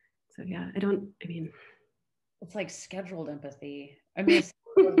 So it's like scheduled empathy.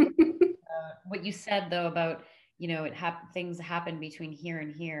 What you said though about things happen between here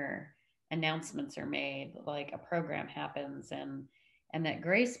and here, announcements are made, like a program happens, and that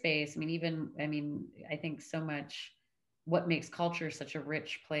gray space. I think so much what makes culture such a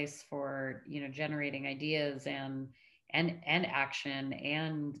rich place for, generating ideas and action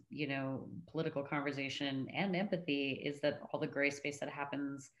and, political conversation and empathy is that all the gray space that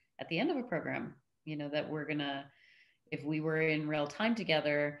happens at the end of a program, that we're gonna, if we were in real time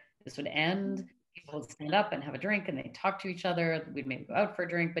together, this would end. People would stand up and have a drink and they'd talk to each other. We'd maybe go out for a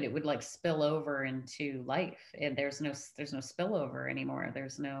drink, but it would like spill over into life. And there's no spillover anymore.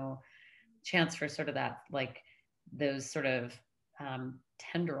 There's no chance for sort of that, like those sort of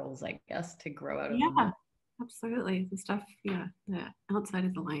tendrils, I guess, to grow out of them. Yeah, absolutely. The stuff, yeah, the outside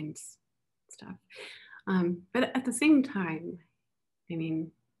of the lines stuff. But at the same time, I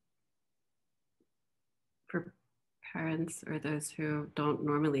mean, for parents or those who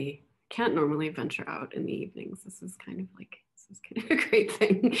can't normally venture out in the evenings, this is kind of a great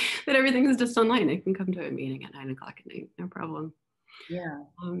thing that everything is just online. I can come to a meeting at 9 o'clock at night, no problem. Yeah.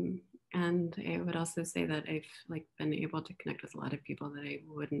 And I would also say that I've been able to connect with a lot of people that I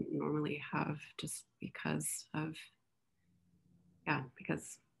wouldn't normally have, just because of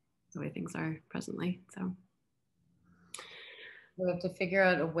the way things are presently. So we have to figure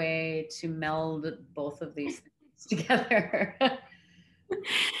out a way to meld both of these things together.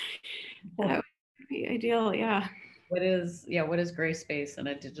 That would be ideal. Yeah. What is gray space in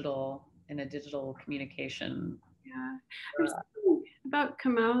a digital communication? Yeah. There's something about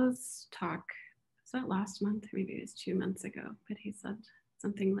Kamau's talk. Was that last month? Maybe it was 2 months ago. But he said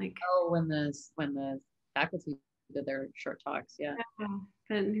something like, when the faculty did their short talks. Yeah.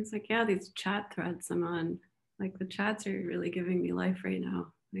 And he's like, yeah, these chat threads I'm on, like the chats are really giving me life right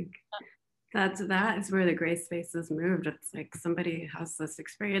now. Like that is where the gray space has moved. It's like somebody has this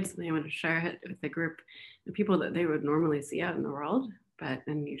experience and they want to share it with a group of people that they would normally see out in the world, but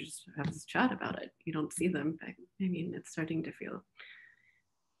then you just have this chat about it. You don't see them, but I mean, it's starting to feel,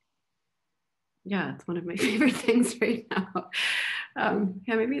 yeah, it's one of my favorite things right now.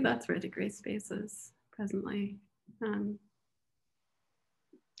 Yeah, maybe that's where the gray space is presently. I'm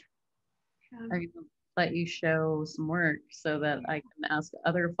gonna let you show some work so that I can ask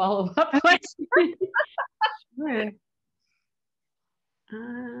other follow-up questions. Sure. I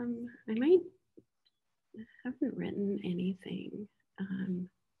haven't written anything.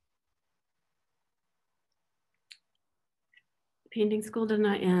 Painting school did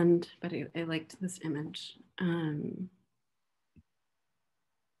not end, but I liked this image.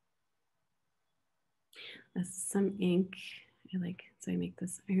 This is some ink. So I make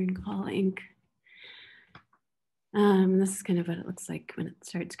this iron gall ink. This is kind of what it looks like when it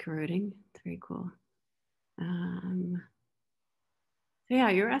starts corroding. It's very cool. So yeah,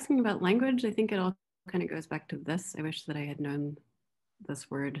 you were asking about language. I think it all kind of goes back to this. I wish that I had known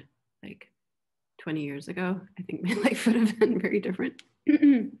this word like 20 years ago. I think my life would have been very different.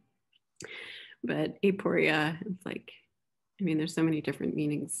 But aporia, it's like, I mean, there's so many different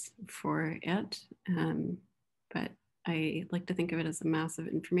meanings for it. But I like to think of it as a mass of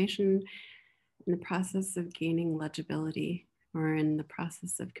information in the process of gaining legibility, or in the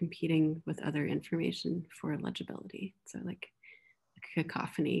process of competing with other information for legibility. So like a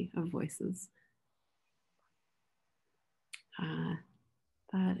cacophony of voices.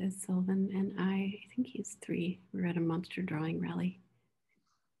 That is Sylvan, and I think he's 3. We're at a monster drawing rally.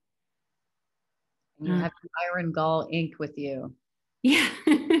 And you have iron gall ink with you. Yeah.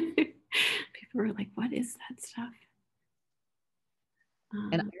 People were like, what is that stuff?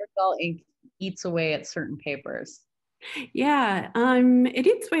 And iron gall ink eats away at certain papers. Yeah, it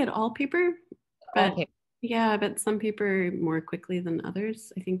eats away at all paper, but okay. Yeah, but some paper more quickly than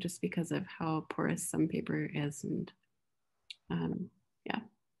others. I think just because of how porous some paper is, and yeah,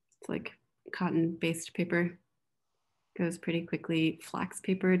 it's like cotton-based paper goes pretty quickly. Flax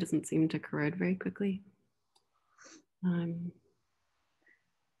paper doesn't seem to corrode very quickly.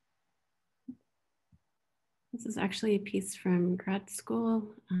 This is actually a piece from grad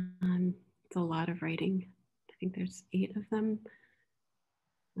school. It's a lot of writing. I think there's 8 of them.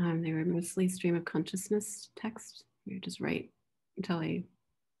 They were mostly stream of consciousness text. You just write until I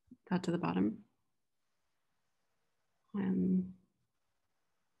got to the bottom.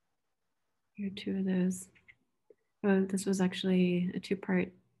 Here are 2 of those. Oh, this was actually a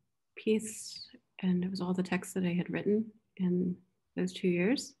 2-part piece, and it was all the text that I had written in those 2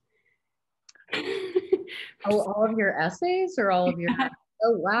 years. Oh, all of your essays, or all of your?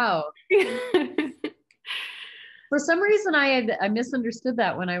 Oh, wow. For some reason, I misunderstood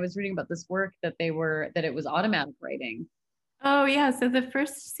that when I was reading about this work, that it was automatic writing. Oh yeah, so the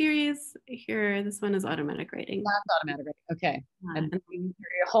first series here, this one is automatic writing. That's automatic writing. Okay. And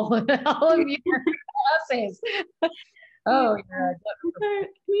all of your essays. Oh, yeah. I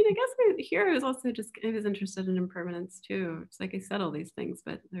mean, I guess here I was also just, I was interested in impermanence too. It's like I said all these things,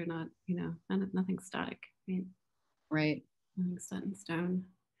 but they're not, you know, nothing's static. Right? Right. Nothing's set in stone.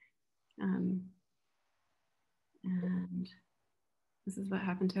 And this is what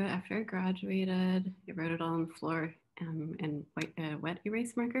happened to it after I graduated. I wrote it all on the floor in wet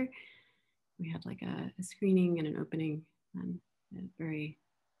erase marker. We had like a screening and an opening and a very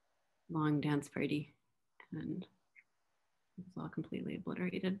long dance party. And it was all completely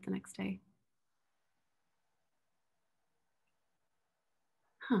obliterated the next day.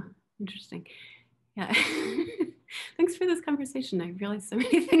 Huh, interesting. Yeah. Thanks for this conversation. I realized so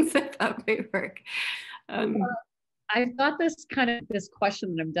many things about my work. I've got this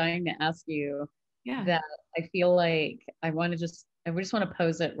question that I'm dying to ask you. Yeah. That I feel like I just want to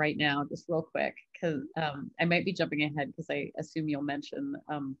pose it right now, just real quick, because I might be jumping ahead because I assume you'll mention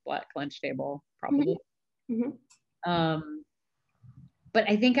Black Lunch Table probably. Mm-hmm. But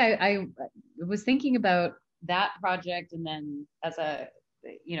I think I was thinking about that project, and then as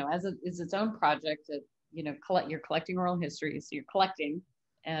its own project, you're collecting oral history, so you're collecting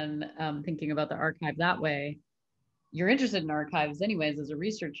and thinking about the archive that way. You're interested in archives anyways as a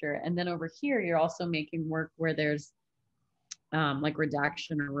researcher, and then over here you're also making work where there's like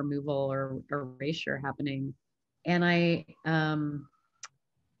redaction or removal or erasure happening. And I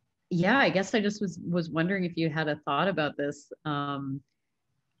guess I just was wondering if you had a thought about this.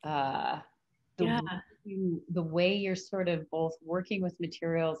 The way you're sort of both working with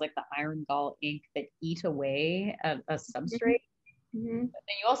materials like the iron gall ink that eat away at a substrate. Mm-hmm. And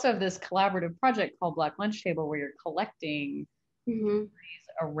you also have this collaborative project called Black Lunch Table where you're collecting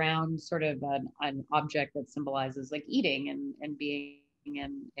around sort of an object that symbolizes like eating and being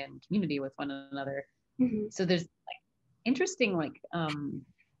in community with one another. Mm-hmm. So there's like interesting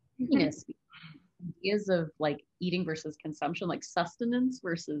ideas of like eating versus consumption, like sustenance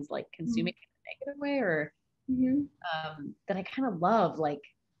versus like consuming in a negative way, or that I kind of love, like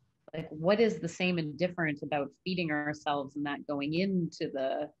what is the same and different about feeding ourselves and that going into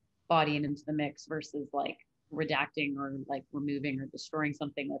the body and into the mix versus like redacting or like removing or destroying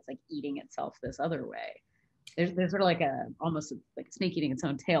something that's like eating itself this other way. There's sort of like almost like a snake eating its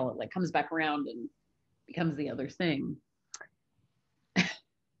own tail. It like comes back around and becomes the other thing.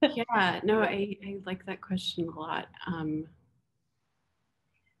 Yeah, no, I like that question a lot. I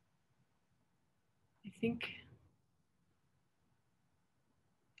think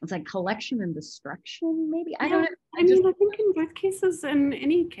it's like collection and destruction, maybe. I don't know. I think in both cases, in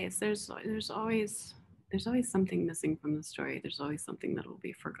any case, there's always something missing from the story. There's always something that will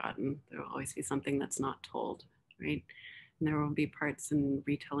be forgotten. There will always be something that's not told, right? And there will be parts and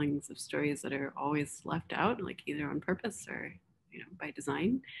retellings of stories that are always left out, like either on purpose or by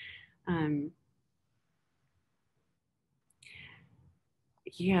design.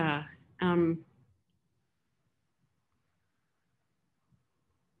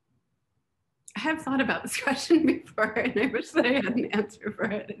 I have thought about this question before, and I wish that I had an answer for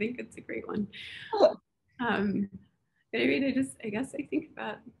it. I think it's a great one. But I mean, I guess I think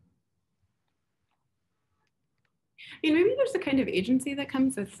about, maybe there's a kind of agency that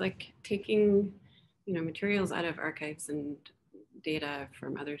comes with like taking, materials out of archives and data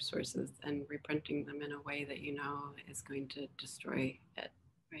from other sources and reprinting them in a way that is going to destroy it,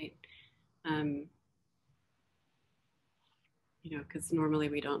 right? Because normally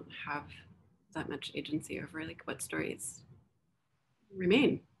we don't have that much agency over like what stories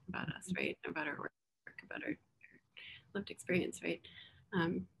remain about us, right? About our work, about our lived experience, right?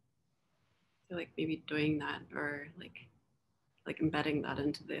 So like maybe doing that or like embedding that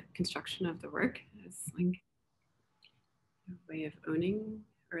into the construction of the work is like a way of owning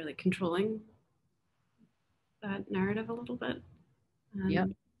or like controlling that narrative a little bit.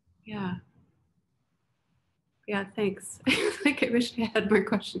 Yeah, thanks. Like I wish I had more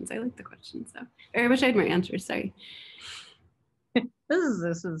questions. I like the questions though. Or I wish I had more answers, sorry. This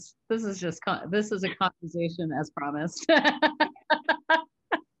is a conversation as promised.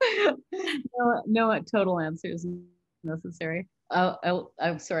 No total answers necessary.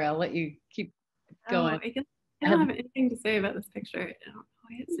 I'm sorry, I'll let you keep going. I guess I don't have anything to say about this picture. I don't know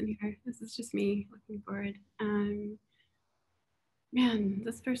why it's in here. This is just me looking forward. Man,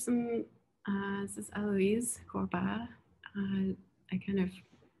 this person, this is Eloise Corba. I kind of,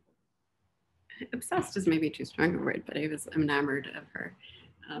 obsessed is maybe too strong a word, but I was enamored of her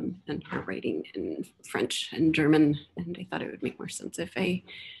and her writing in French and German, and I thought it would make more sense if I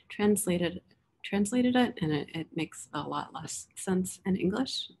translated translated it, and it makes a lot less sense in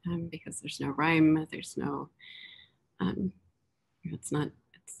English because there's no rhyme, there's no, it's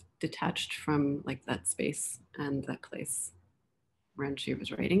detached from like that space and that place when she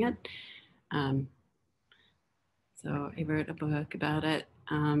was writing it. So I wrote a book about it,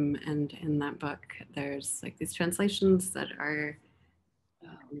 and in that book there's like these translations that are,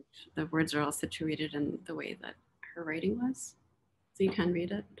 the words are all situated in the way that her writing was, so you can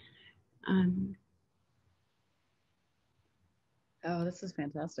read it. Oh, this is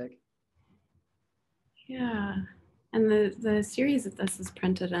fantastic. Yeah, and the series of this is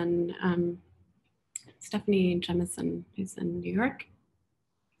printed in Stephanie Jemison, who's in New York,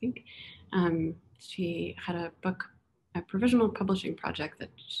 I think. She had a book, a provisional publishing project that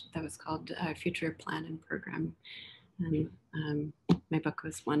was called Future Plan and Program. And my book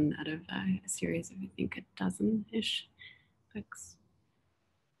was one out of a series of, I think, a dozen-ish books.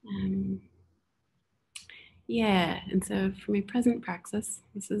 Yeah, and so for my present praxis,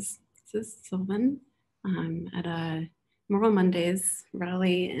 this is Sylvan at a Moral Mondays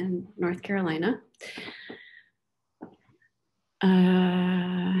rally in North Carolina.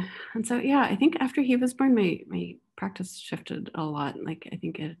 And so, yeah, I think after he was born, my practice shifted a lot. Like, I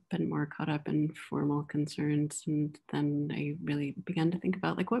think it had been more caught up in formal concerns. And then I really began to think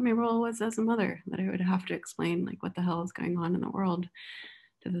about like what my role was as a mother, that I would have to explain like what the hell is going on in the world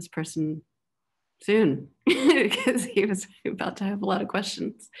to this person soon, because he was about to have a lot of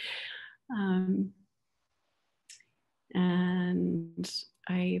questions. And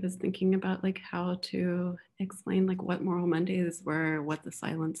I was thinking about like how to explain like what Moral Mondays were, what the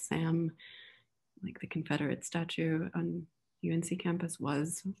Silent Sam, like the Confederate statue on UNC campus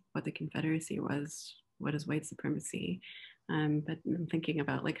was, what the Confederacy was, what is white supremacy. But I'm thinking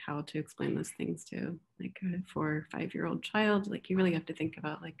about like how to explain those things to like a 4 or 5-year-old child. Like you really have to think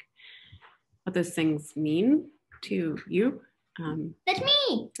about like what those things mean to you. That's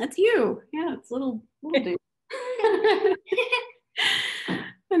me. That's you. Yeah, it's little dude.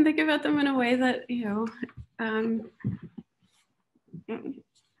 And think about them in a way that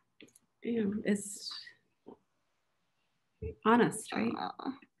is honest, right?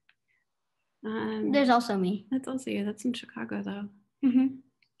 There's also me. That's also you. That's in Chicago, though. Mm-hmm.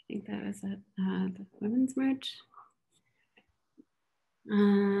 I think that was at the Women's March.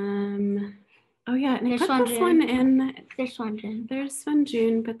 Oh yeah, and I put this one in. There's one June. There's one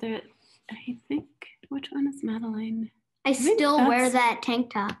June, but I think, which one is Madeline? I still wear that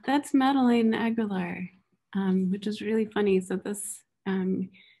tank top. That's Madeline Aguilar, which is really funny. So this,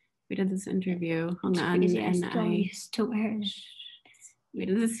 we did this interview. Hung on, and I used to wear it. We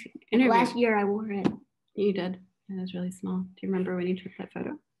did this interview. Last year I wore it. You did. It was really small. Do you remember when you took that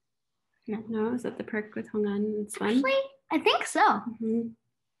photo? No. No, it was at the park with Hong An and Swan. Actually, I think so. Mm-hmm.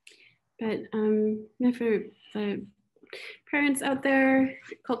 But for the parents out there,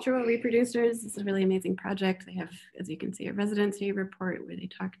 Cultural Reproducers is a really amazing project. They have, as you can see, a residency report where they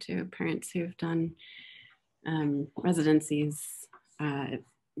talk to parents who've done residencies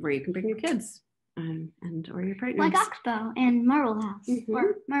where you can bring your kids and or your partners. Like Oxbow and Marble House. Mm-hmm.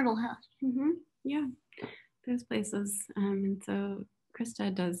 Or Marble House. Mm-hmm. Yeah, those places. And so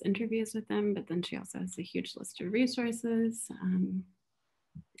Krista does interviews with them, but then she also has a huge list of resources.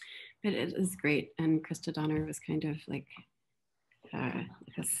 But it is great. And Krista Donner was kind of like, I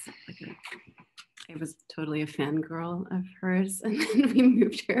was totally a fangirl of hers. And then we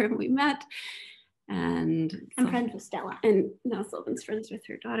moved here and we met. And I'm friends with Stella. And now Sylvan's friends with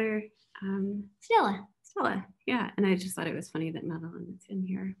her daughter. Stella, yeah. And I just thought it was funny that Madeline is in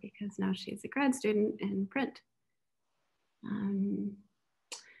here because now she's a grad student in print. And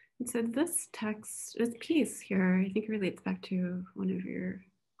so this piece here, I think it relates back to one of your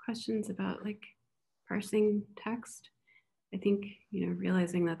questions about like parsing text. I think,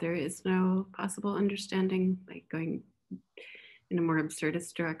 realizing that there is no possible understanding, like going in a more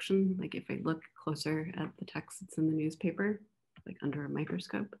absurdist direction. Like if I look closer at the text that's in the newspaper, like under a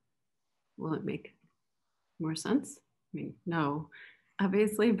microscope, will it make more sense? I mean, no,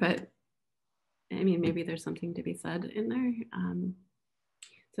 obviously, but I mean, maybe there's something to be said in there.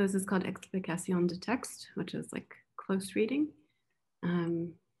 So this is called explication de texte, which is like close reading.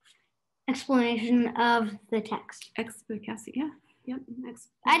 Explanation of the text. Explication, yeah, yep.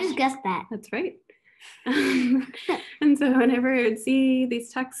 I just guessed that. That's right. And so whenever I would see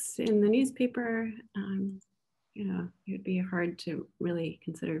these texts in the newspaper, it would be hard to really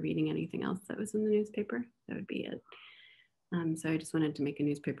consider reading anything else that was in the newspaper. That would be it. So I just wanted to make a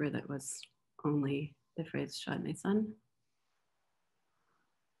newspaper that was only the phrase "shot my son."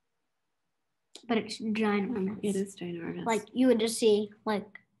 But it's ginormous. It is ginormous. Like you would just see like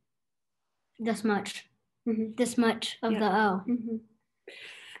this much. Mhm. This much of Yeah. the O Mhm.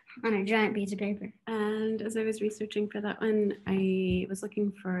 on a giant piece of paper. And as I was researching for that one, I was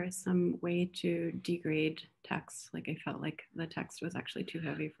looking for some way to degrade text. Like I felt like the text was actually too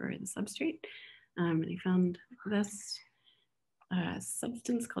heavy for the substrate. And I found this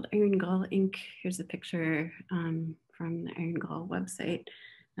substance called iron gall ink. Here's a picture from the iron gall website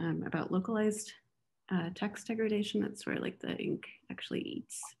about localized text degradation. That's where like the ink actually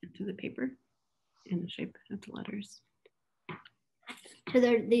eats into the paper in the shape of the letters. So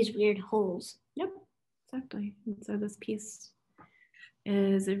there are these weird holes. Yep, exactly. And so this piece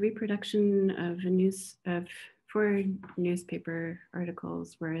is a reproduction of four newspaper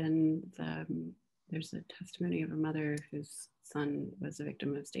articles wherein there's a testimony of a mother whose son was a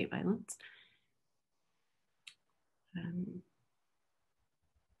victim of state violence.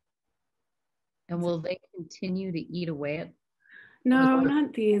 And will they continue to eat away at? No,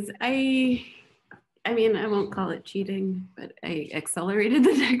 not these. I mean, I won't call it cheating, but I accelerated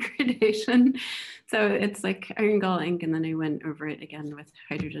the degradation. So it's like iron gall ink, and then I went over it again with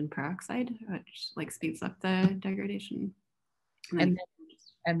hydrogen peroxide, which like speeds up the degradation. And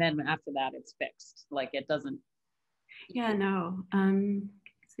then after that, it's fixed. Like it doesn't. Yeah, no.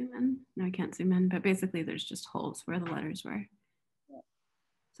 Zoom in? No, I can't zoom in. But basically, there's just holes where the letters were.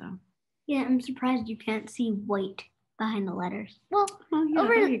 So. Yeah, I'm surprised you can't see white behind the letters. Well, yeah,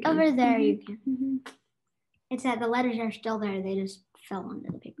 over there mm-hmm. you can. Mm-hmm. It's that the letters are still there. They just fell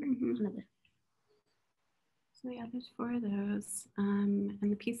onto the paper. Mm-hmm. So yeah, there's four of those. And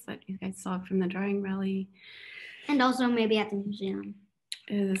the piece that you guys saw from the drawing rally. And also maybe at the museum.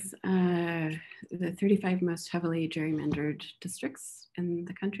 Is the 35 most heavily gerrymandered districts in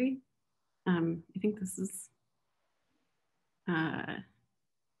the country. I think this is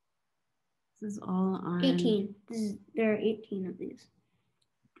all on 18. There are 18 of these.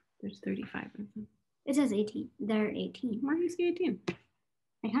 There's 35 of them. It says 18. There are 18. Why do you see 18?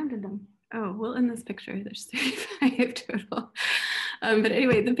 I counted them. Oh, well, in this picture, there's 35 total. But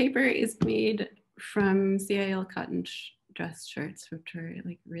anyway, the paper is made from CIL cotton dress shirts, which are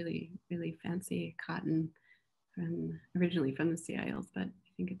like really, really fancy cotton originally from the CILs, but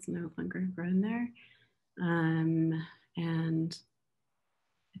I think it's no longer grown there. And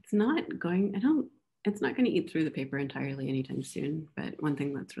it's not going to eat through the paper entirely anytime soon. But one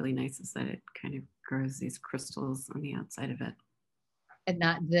thing that's really nice is that it kind of grows these crystals on the outside of it. And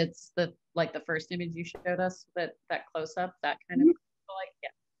that's the first image you showed us, that close up, that kind of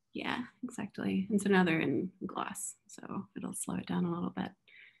like, yeah, exactly. And so now they're in glass, so it'll slow it down a little bit.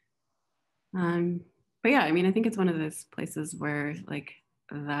 But yeah, I mean, I think it's one of those places where like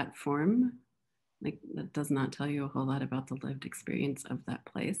that form, like that does not tell you a whole lot about the lived experience of that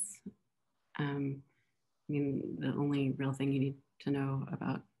place. I mean, the only real thing you need to know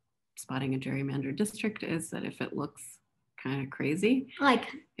about spotting a gerrymandered district is that if it looks kind of crazy, like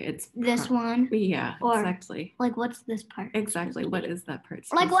it's this one. Yeah, or exactly. Like what's this part? Exactly. What is that part?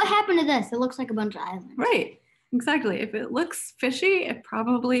 Like what happened to this? It looks like a bunch of islands. Right. Exactly. If it looks fishy, it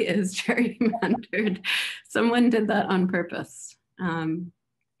probably is gerrymandered. Someone did that on purpose in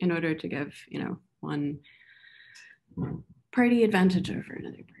order to give, one party advantage over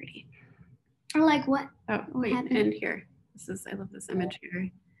another party. Or like what? Oh, wait, and here. I love this image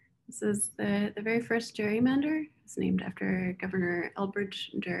here. This is the very first gerrymander. It's named after Governor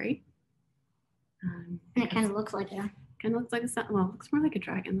Elbridge Gerry. And it kind of looks like a... Kind of looks like it looks more like a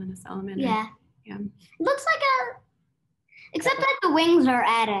dragon than a salamander. Yeah. Yeah. It looks like except that the wings are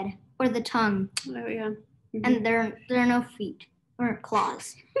added, or the tongue. Oh, yeah. Mm-hmm. And there are no feet, or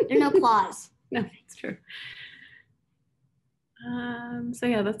claws. There are no claws. No, it's true. So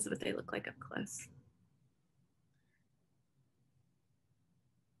yeah, that's what they look like up close.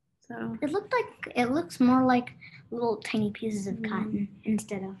 So it looks more like little tiny pieces of cotton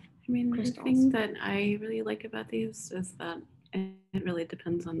instead of crystals. The thing that I really like about these is that it really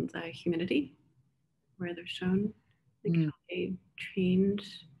depends on the humidity where they're shown, like how they trained.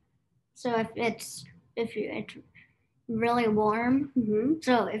 So if it's really warm,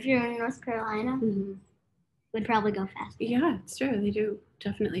 so if you're in North Carolina, it would probably go faster. Yeah, it's true. They do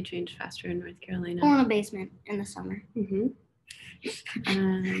definitely change faster in North Carolina. Or in a basement in the summer. And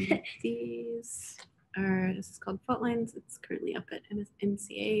this is called Fault Lines. It's currently up at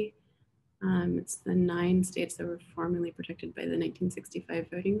NCA. It's the 9 states that were formally protected by the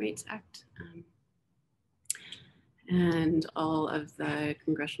 1965 Voting Rights Act. And all of the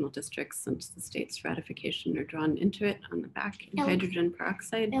congressional districts since the state's ratification are drawn into it on the back in hydrogen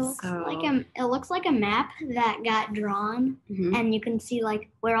peroxide. It looks like a map that got drawn, and you can see like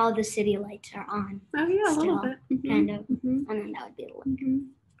where all the city lights are on. Oh yeah, a little bit. Kind of. And then that would be a look.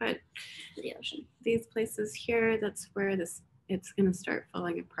 But these places here, that's where it's going to start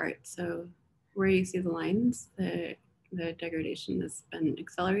falling apart. So where you see the lines, the degradation has been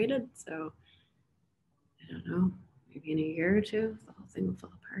accelerated. So I don't know, maybe in a year or two, the whole thing will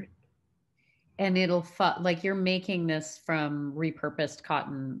fall apart. And it'll like you're making this from repurposed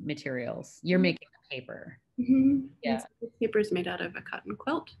cotton materials. You're making the paper. Mm-hmm. Yeah. So this paper is made out of a cotton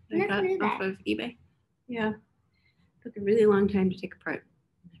quilt I got off of eBay. Yeah. Took a really long time to take apart.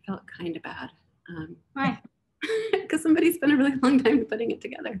 I felt kind of bad. Why? Because somebody spent a really long time putting it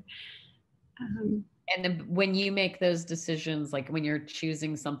together. And then when you make those decisions, like when you're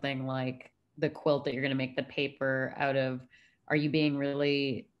choosing something like the quilt that you're going to make the paper out of, are you being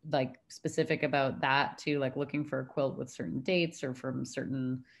really like specific about that too? Like looking for a quilt with certain dates or from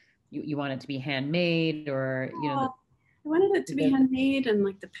certain, you want it to be handmade or, you know. I wanted it to be handmade, and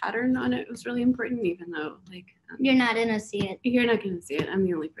like the pattern on it was really important, even though like you're not gonna see it. You're not gonna see it. I'm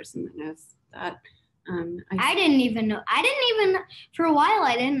the only person that knows that. I didn't even know. For a while.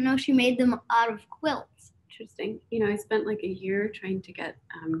 I didn't know she made them out of quilts. Interesting. You know, I spent like a year trying to get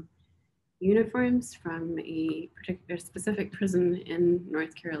uniforms from a particular specific prison in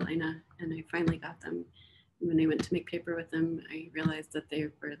North Carolina, and I finally got them. And when I went to make paper with them, I realized that they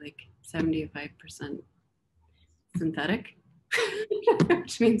were like 75% synthetic,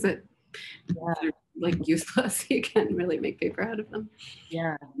 which means that they're like useless. You can't really make paper out of them.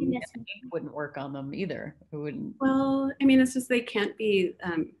 Yeah, ink wouldn't work on them either. It wouldn't. Well, I mean, it's just they can't be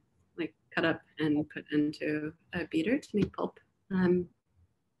like cut up and put into a beater to make pulp.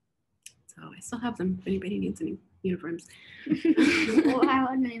 So I still have them if anybody needs any uniforms. Well, how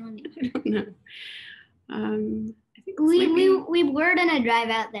would anyone need? I don't know. I think we were gonna drive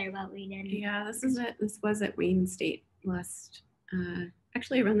out there, but we didn't. Yeah, this is it. This was at Wayne State last,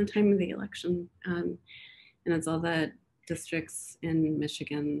 actually around the time of the election, and it's all the districts in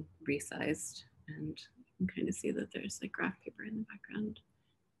Michigan resized, and you can kind of see that there's like graph paper in the background.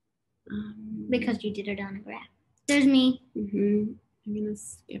 Because you did it on a graph. There's me. Mm-hmm. I'm gonna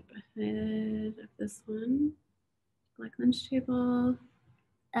skip ahead of this one. Black lunch table.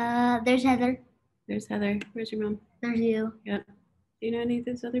 There's Heather. There's Heather. Where's your mom? There's you. Yep. Do you know any of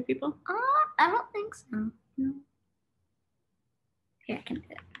these other people? I don't think so. No. Here, I can do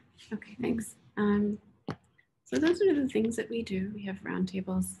it. Okay, thanks. So those are the things that we do. We have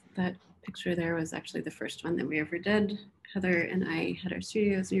roundtables. That picture there was actually the first one that we ever did. Heather and I had our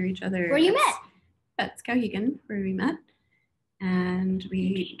studios near each other. Where you met? At Skowhegan, where we met. And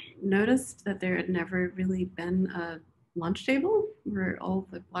we noticed that there had never really been a lunch table where all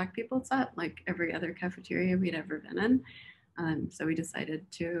the Black people sat, like every other cafeteria we'd ever been in. So we decided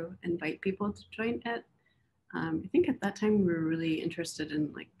to invite people to join it. I think at that time we were really interested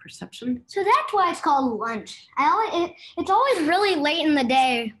in like perception. So that's why it's called lunch. It's always really late in the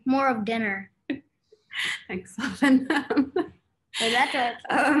day, more of dinner. Thanks, Sylvan. So that's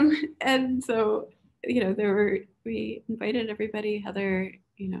right. And so, you know, we invited everybody. Heather,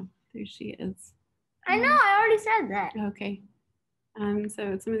 you know, there she is. I know, I already said that. Okay.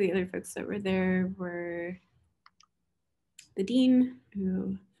 So some of the other folks that were there were the dean,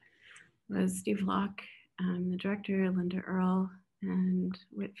 who was Steve Locke, the director, Linda Earle, and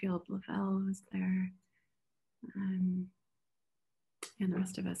Whitfield Lavelle was there. And the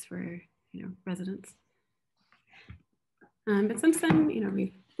rest of us were, you know, residents. But since then, you know,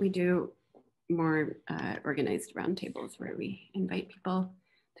 we do more organized roundtables where we invite people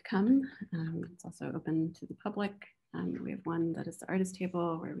to come. It's also open to the public. We have one that is the artist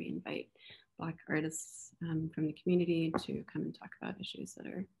table where we invite Black artists from the community to come and talk about issues that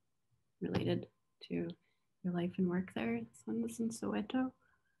are related to your life and work there. This one is in Soweto.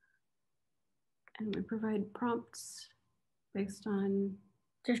 And we provide prompts based on...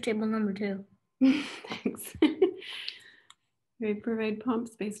 There's table number 2. Thanks. We provide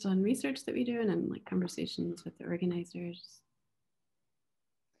prompts based on research that we do and like conversations with the organizers.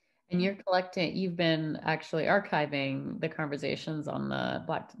 And you've been actually archiving the conversations on the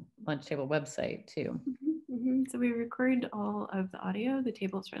Black Lunch Table website too. Mm-hmm, mm-hmm. So we record all of the audio. The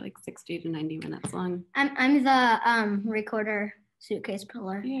tables are like 60 to 90 minutes long. I'm the recorder suitcase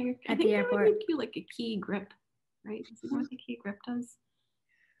puller at the airport. I think you like a key grip, right? Isn't that what the key grip does?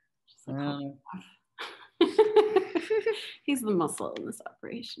 Just like off. He's the muscle in this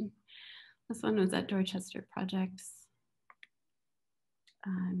operation. This one was at Dorchester Projects.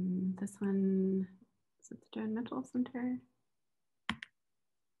 This one is at the Joan Mitchell Center.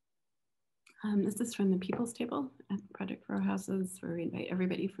 This is from the People's Table at Project Row Houses, where we invite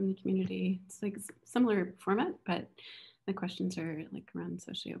everybody from the community. It's like similar format, but the questions are like around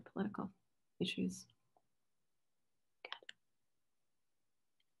socio-political issues.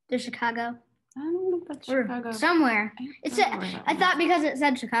 There's Chicago. I don't know if that's Or Chicago. somewhere. It's I I thought because it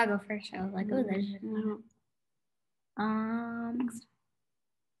said Chicago first, I was like, oh, there's no.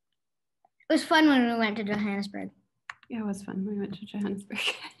 It was fun when we went to Johannesburg. Yeah, it was fun. We went to Johannesburg.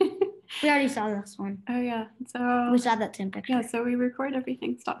 We already saw this one. Oh yeah. So We saw that same picture. yeah, so we record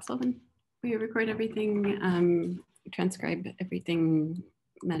everything. Stop, Sylvan. We record everything, transcribe everything.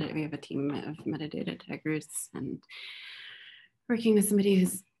 We have a team of metadata taggers and working with somebody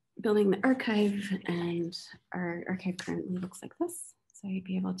who's building the archive, and our archive currently looks like this. So you'd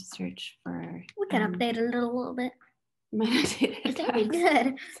be able to search for. We can update it a little bit. Metadata I think we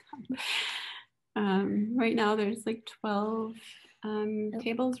did. Right now there's like 12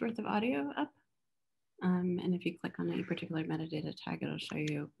 tables worth of audio up. And if you click on any particular metadata tag, it'll show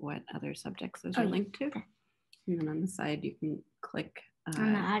you what other subjects those are linked to. Okay. And then on the side, you can click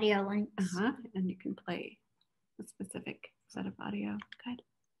On the audio links. and you can play a specific set of audio. Good.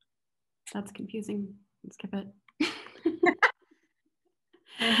 That's confusing. Skip it.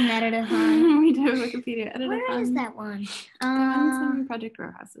 There's an edit-a-thon. We do a Wikipedia edit-a-thon. Where is that one? The one's in Project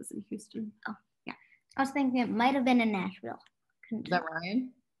Warehouses in Houston. Oh, yeah. I was thinking it might have been in Nashville. Is that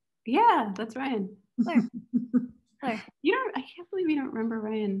Ryan? Yeah, that's Ryan. Where? Where? You don't. I can't believe you don't remember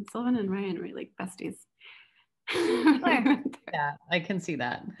Ryan. Sylvan and Ryan were like besties. Where? Yeah, I can see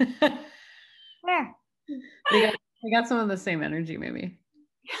that. Where? they got some of the same energy, maybe.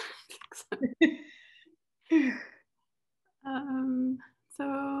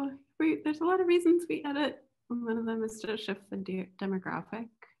 So there's a lot of reasons we edit. One of them is to shift the demographic,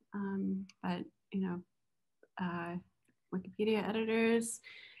 but you know, Wikipedia editors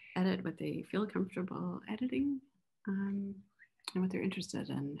edit what they feel comfortable editing, and what they're interested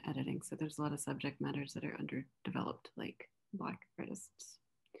in editing. So there's a lot of subject matters that are underdeveloped, like Black artists.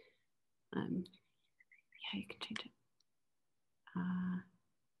 Yeah, you can change it.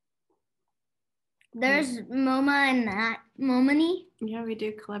 There's MoMA and that Momani. Yeah, we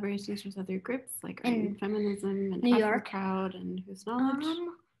do collaborations with other groups like In Feminism and New York. Crowd and Whose Knowledge.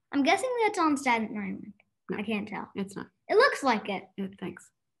 I'm guessing that's on Staten Island. No, I can't tell. it's not. It looks like it.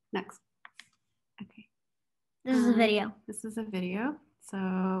 Thanks. Next. Okay. This is a video. This is a video.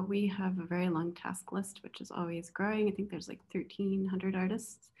 So we have a very long task list, which is always growing. I think there's like 1,300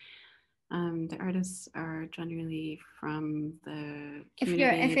 artists. The artists are generally from the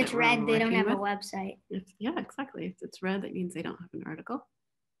community. If it's red, they don't have a with. website. Yeah, exactly. If it's red, that means they don't have an article.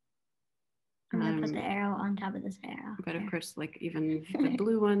 And I put the arrow on top of this arrow. But of course, like even the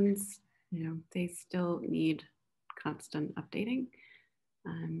blue ones, you know, they still need constant updating.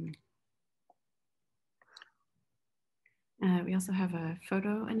 We also have a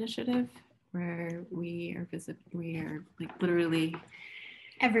photo initiative where we are like literally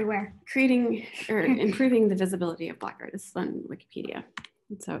Everywhere. creating or improving the visibility of Black artists on Wikipedia.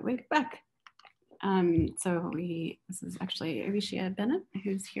 And so wait back. This is actually Arisha Bennett,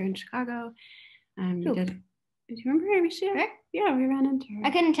 who's here in Chicago. Did you remember Arisha? Her? Yeah, we ran into her. I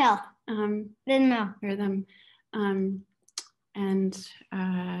couldn't tell. Didn't know. Or them.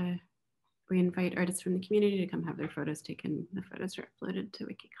 We invite artists from the community to come have their photos taken. The photos are uploaded to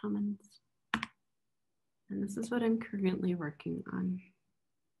WikiCommons. And this is what I'm currently working on.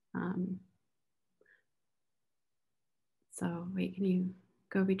 So wait, can you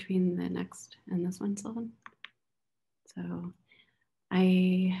go between the next and this one, Sylvan? So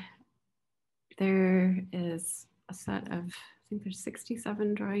there is a set of, I think there's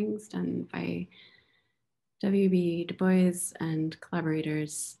 67 drawings done by W.B. Du Bois and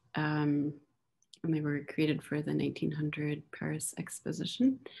collaborators, and they were created for the 1900 Paris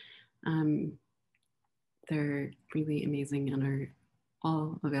Exposition. They're really amazing and are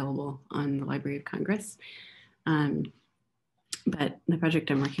all available on the Library of Congress. But the project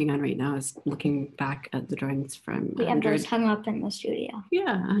I'm working on right now is looking back at the drawings from We have those hung up in the studio.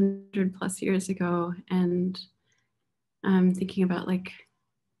 Yeah, 100 plus years ago, and thinking about like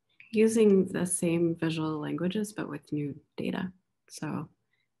using the same visual languages but with new data. So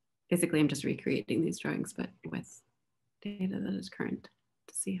basically I'm just recreating these drawings but with data that is current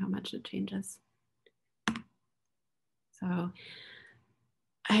to see how much it changes. So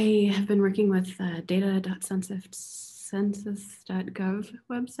I have been working with data.census.gov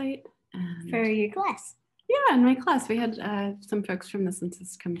website. And For your class. yeah, in my class, we had some folks from the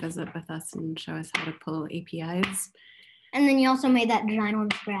census come visit with us and show us how to pull APIs. And then you also made that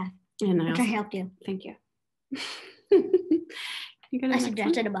ginormous graph, And which I helped you. Thank you. I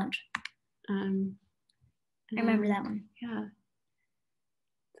suggested a bunch. I remember that one. Yeah.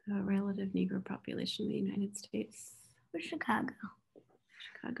 The relative Negro population in the United States. Where's Chicago?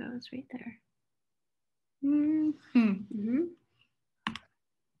 Chicago is right there. Mm-hmm. Mm-hmm.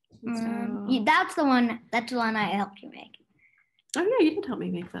 That's the one. That's the one I helped you make. Oh yeah, you did help me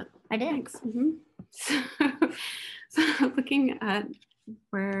make that. I did. Thanks. So looking at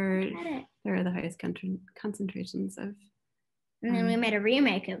where there are the highest concentrations of. And then we made a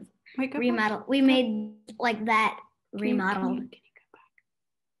remake of Wait, remodel. We made like that remodel. Can you go back?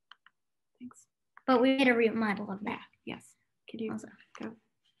 Thanks. But we made a remodel of that. Yes. Can you Also. go?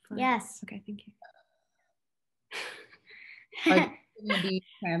 Yes. Okay, thank you. Are they going to be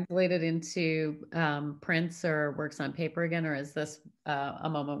translated into prints or works on paper again, or is this a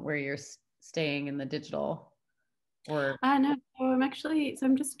moment where you're staying in the digital? Or No, so I'm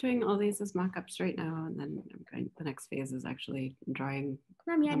just doing all these as mock-ups right now, and then the next phase is actually drawing.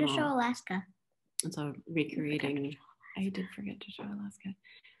 Mom, you had to show Alaska. And so recreating. I did forget to show Alaska.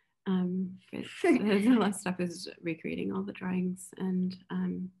 But the last step is recreating all the drawings, and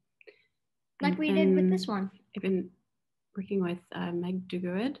like we did with this one. I've been working with Meg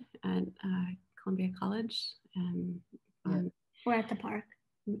Duguid at Columbia College. We're at the park.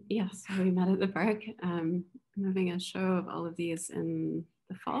 Yes, we met at the park. I'm having a show of all of these in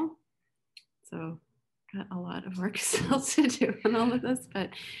the fall. So got a lot of work still to do on all of this,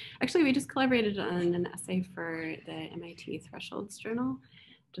 but actually we just collaborated on an essay for the MIT Thresholds Journal,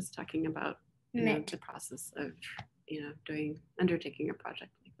 just talking about the process of undertaking a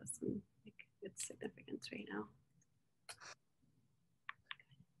project like this and like its significance right now.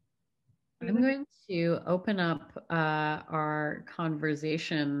 I'm going to open up our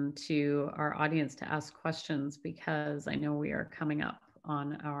conversation to our audience to ask questions, because I know we are coming up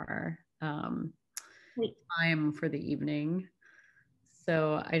on our time for the evening.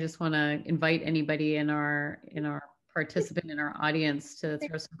 So I just want to invite anybody in our participant in our audience to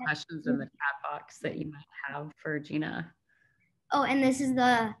throw some questions in the chat box that you might have for Jina. Oh, and this is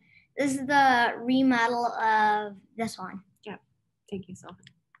the remodel of this one. Yeah, thank you, Sylvan.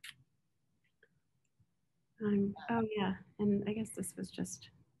 Oh yeah, and I guess this was just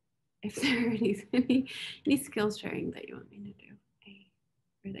if there are any skills sharing that you want me to do,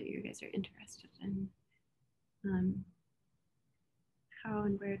 or that you guys are interested in, how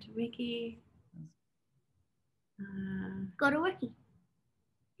and where to wiki. Go to wiki.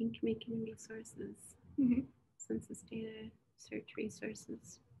 Ink making resources, census data, search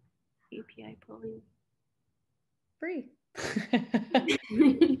resources, API pulling. Free.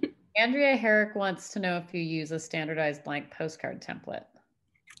 Andrea Herrick wants to know if you use a standardized blank postcard template.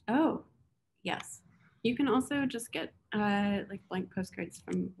 Oh, yes. You can also just get like blank postcards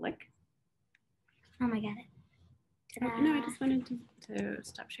from Lick. Oh my god. Oh, no, I just wanted to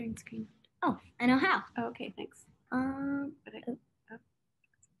stop sharing screen. Oh, I know how. Oh, okay, thanks.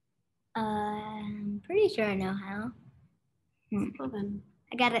 I'm pretty sure I know how. Well then.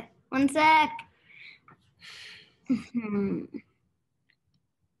 I got it. One sec.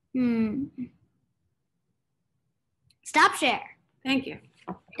 Stop share. Thank you.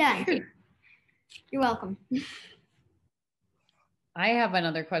 Done. You're welcome. I have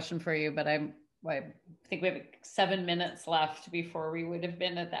another question for you, but I think we have 7 minutes left before we would have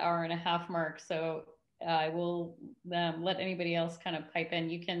been at the 1.5 hour mark. So I will let anybody else kind of pipe in.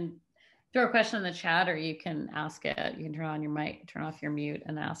 You can throw a question in the chat, or you can ask it. You can turn on your mic, turn off your mute,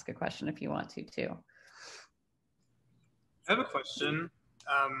 and ask a question if you want to too. I have a question.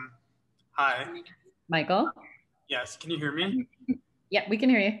 Hi. Michael? Yes, can you hear me? Yeah, we can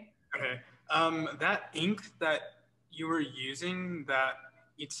hear you. Okay. That ink that you were using that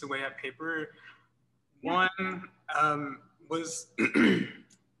eats away at paper, was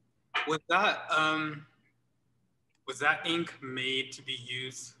that ink made to be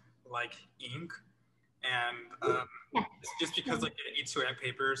used like ink? And it's just because like it eats away at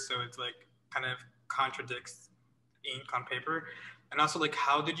paper, so it's like kind of contradicts ink on paper. And also, like,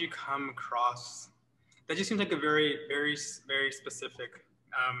 how did you come across that? Just seems like a very, very, very specific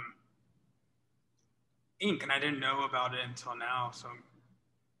ink, and I didn't know about it until now. So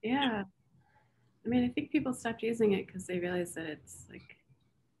yeah, I mean, I think people stopped using it because they realized that it's like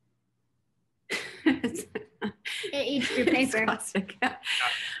it eats your paper. Caustic, yeah.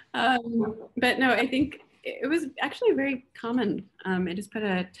 But no, I think it was actually very common. I just put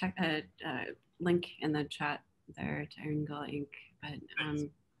a link in the chat there to Iron Gull ink, but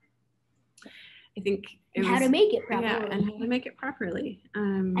I think it how to make it properly. Yeah, and how to make it properly.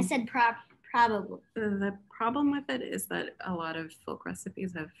 I said probably. The problem with it is that a lot of folk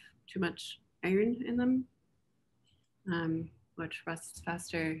recipes have too much iron in them, which rusts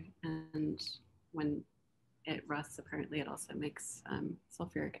faster, and when it rusts, apparently it also makes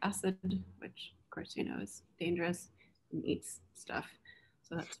sulfuric acid, which of course you know is dangerous and eats stuff.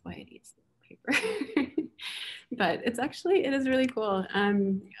 So that's why it eats the paper. but it is really cool.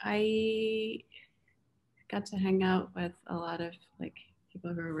 I got to hang out with a lot of like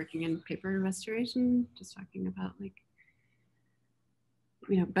people who are working in paper restoration, just talking about like,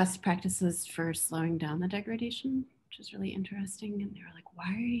 you know, best practices for slowing down the degradation, which is really interesting. And they were like,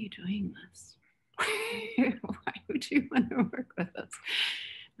 why are you doing this? Why would you want to work with us?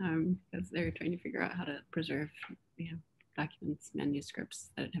 Because they're trying to figure out how to preserve, you know, documents,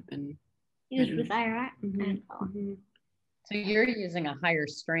 manuscripts that have been used with iron. So you're using a higher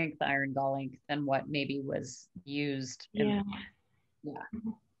strength iron gall ink than what maybe was used. Yeah.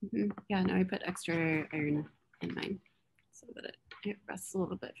 Yeah, no, I put extra iron in mine so that it rusts a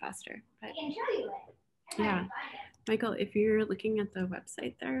little bit faster. But, I can show you it. Yeah. Michael, if you're looking at the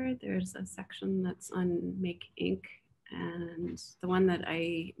website there's a section that's on make ink, and the one that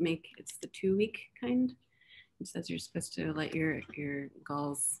I make, it's the 2-week kind. It says you're supposed to let your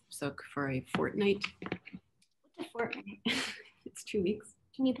galls soak for a fortnight. What's a fortnight? It's 2 weeks.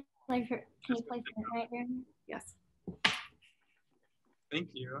 Can you play Fortnite during? Yes. Thank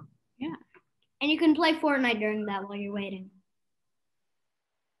you. Yeah. And you can play Fortnite during that while you're waiting.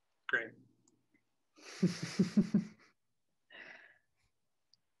 Great.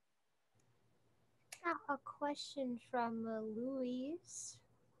 Got a question from Luis.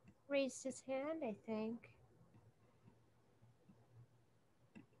 Raised his hand, I think.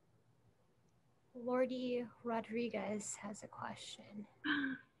 Lordy Rodriguez has a question.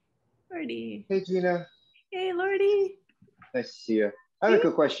 Lordy. Hey, Gina. Hey, Lordy. Nice to see you. I have a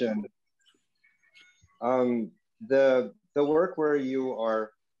quick question. The work where you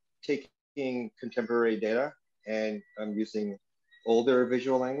are taking contemporary data and using older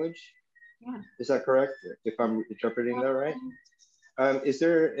visual language, is that correct? If I'm interpreting that right? Is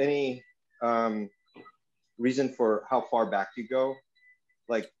there any reason for how far back you go?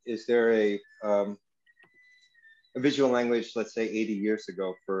 Like, is there a visual language, let's say 80 years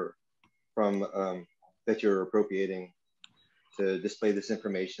ago, from that you're appropriating to display this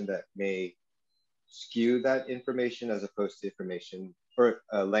information that may skew that information as opposed to information or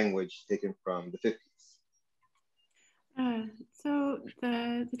language taken from the 50s? So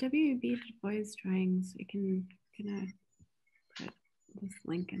the W.B. Du Bois drawings, we can kind of put this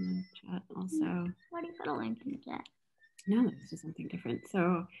link in the chat also. Why do you put a link in the chat? No, this is something different.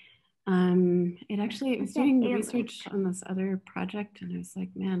 So it was doing the research on this other project, and I was like,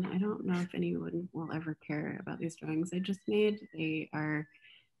 man, I don't know if anyone will ever care about these drawings I just made. They are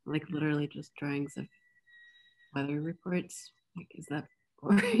like literally just drawings of weather reports. Like, is that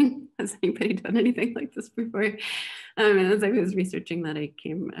boring? Has anybody done anything like this before? And as I was researching that, I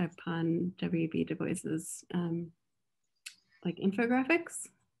came upon W.B. Du Bois's like infographics.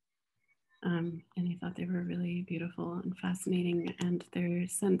 And I thought they were really beautiful and fascinating. And there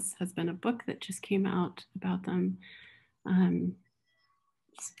since has been a book that just came out about them.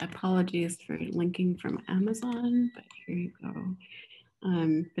 Apologies for linking from Amazon, but here you go.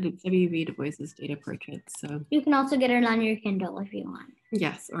 But it's W.B. Du Bois's data portraits. So you can also get it on your Kindle if you want.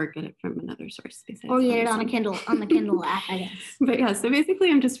 Yes, or get it from another source. Or get it on a Kindle, on the Kindle app, I guess. But yeah, so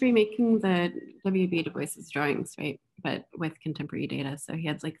basically I'm just remaking the W.B. Du Bois's drawings, right? But with contemporary data. So he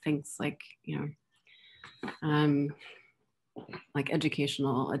had like things like, you know, like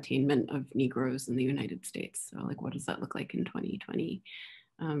educational attainment of Negroes in the United States. So like, what does that look like in 2020?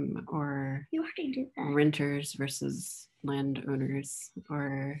 Or you already did that. Renters versus landowners,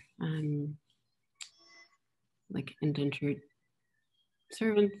 or like indentured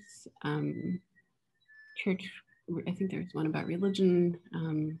servants, church. I think there's one about religion,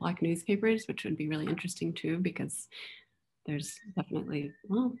 Black newspapers, which would be really interesting too, because there's definitely,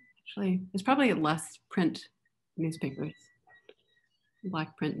 well, actually, there's probably less print newspapers,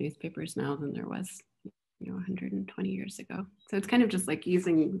 Black print newspapers now than there was, you know, 120 years ago. So it's kind of just like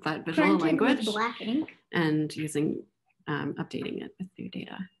using that visual language with black ink and using, updating it with new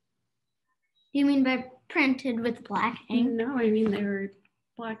data. You mean by printed with black ink? No, I mean they were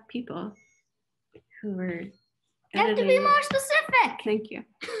Black people who were. You have to be more specific. Thank you.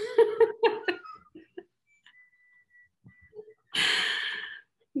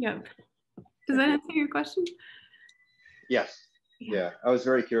 Yep. Does that answer your question? Yes. Yeah. I was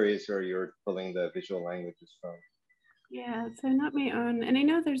very curious where you're pulling the visual languages from. Yeah, so not my own. And I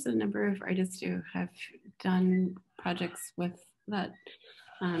know there's a number of artists who have done projects with that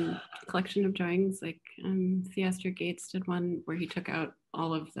collection of drawings. Like Theaster Gates did one where he took out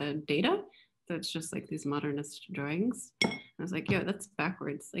all of the data. So it's just like these modernist drawings. I was like, yo, that's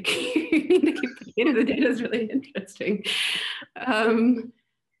backwards. Like, you need to keep the data is really interesting.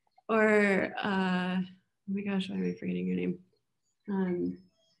 Or, oh my gosh, why am I forgetting your name?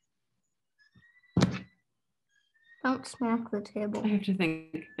 Don't smack the table. I have to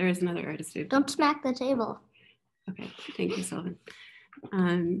think. There is another artist who. Don't smack the table. Okay, thank you, Sylvan.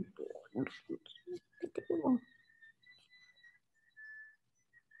 The table.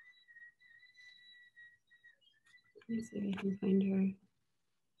 Let me see if I can find her.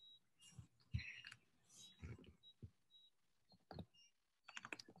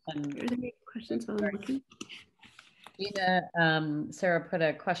 Are there any questions while I'm looking? Jina, Sarah put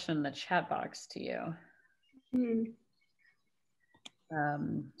a question in the chat box to you.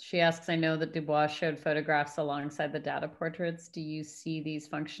 She asks, I know that Dubois showed photographs alongside the data portraits. Do you see these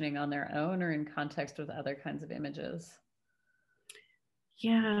functioning on their own or in context with other kinds of images?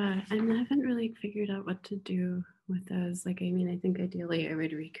 Yeah, I haven't really figured out what to do with those. Like, I mean, I think ideally I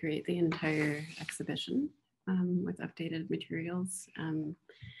would recreate the entire exhibition with updated materials.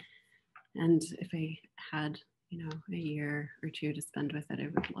 And if I had, you know, a year or two to spend with it, I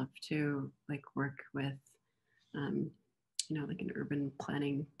would love to like work with, you know, like an urban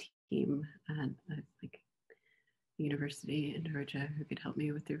planning team at like the university in Georgia who could help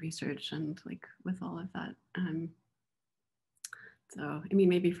me with the research and like with all of that. So, I mean,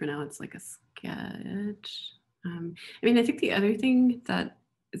 maybe for now it's like a sketch. I mean, I think the other thing that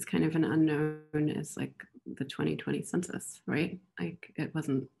is kind of an unknown is like the 2020 census, right? Like it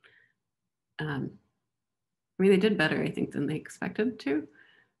wasn't, I mean, they did better, I think, than they expected to,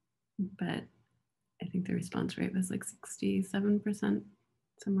 but I think the response rate was like 67%,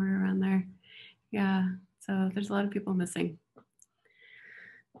 somewhere around there. Yeah, so there's a lot of people missing.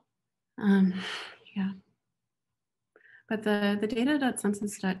 Yeah. But the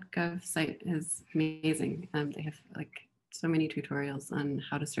data.census.gov site is amazing. They have like so many tutorials on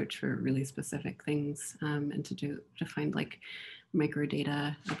how to search for really specific things and to find like micro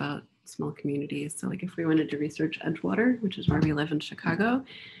data about small communities. So like if we wanted to research Edgewater, which is where we live in Chicago,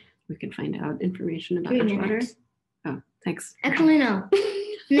 we could find out information about Edgewater. Oh, thanks. Actually, no.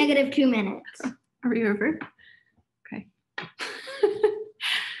 -2 minutes. Are we over? Okay.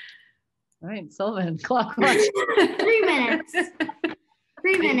 All right, Sylvan, clock watch. 3 minutes.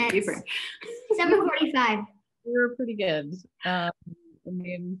 3 minutes. 7:45. We were pretty good. I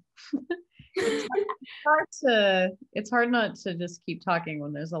mean, it's hard not to just keep talking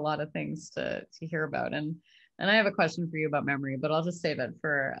when there's a lot of things to hear about. And I have a question for you about memory, but I'll just save it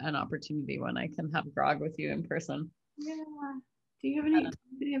for an opportunity when I can have grog with you in person. Yeah. Do you have any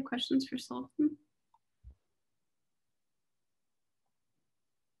questions for Sylvan?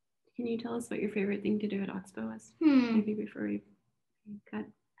 Can you tell us what your favorite thing to do at Oxbow was? Maybe before we cut.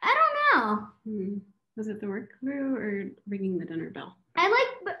 I don't know. Was it the work crew or ringing the dinner bell? I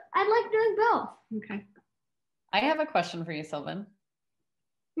like doing both. Okay. I have a question for you, Sylvan.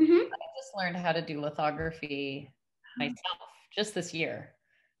 I just learned how to do lithography myself just this year.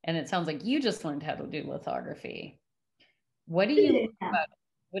 And it sounds like you just learned how to do lithography. What do you like about it?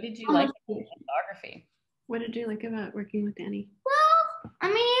 What did you like about lithography? What did you like about working with Danny? Well,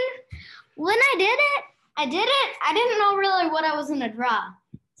 I mean, when I did it. I didn't know really what I was going to draw.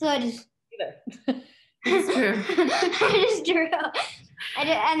 So I just... That's true. I just drew. And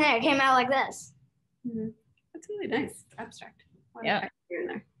then it came out like this. That's really nice. Abstract. Yeah. Here and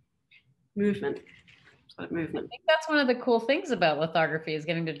there. Movement. Movement. I think that's one of the cool things about lithography is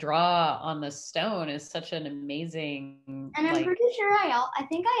getting to draw on the stone is such an amazing. And I'm pretty sure I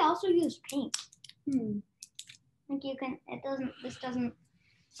think I also use paint. Like you can. This doesn't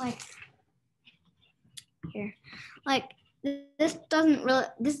like here. Like this doesn't really.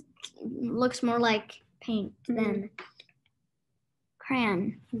 This looks more like paint than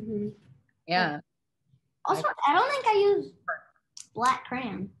crayon. Yeah. Also, I don't think I use black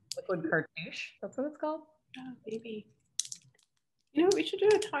crayon. Liquid cartouche, that's what it's called? Oh, maybe. You know, we should do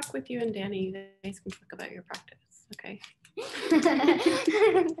a talk with you and Danny. You guys can talk about your practice, okay?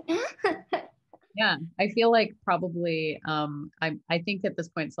 Yeah, I feel like probably, I think at this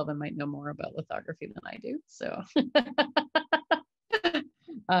point, Sylvan might know more about lithography than I do, so.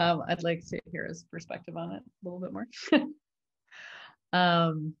 I'd like to hear his perspective on it a little bit more.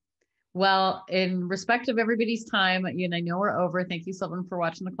 Well, in respect of everybody's time, and I know we're over. Thank you, Sylvan, for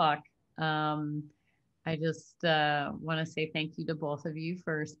watching the clock. I just want to say thank you to both of you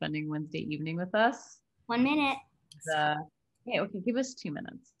for spending Wednesday evening with us. 1 minute. Yeah, okay, give us 2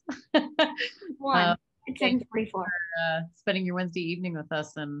 minutes. One. It's 7:44. Spending your Wednesday evening with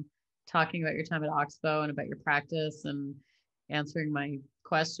us and talking about your time at Oxbow and about your practice and answering my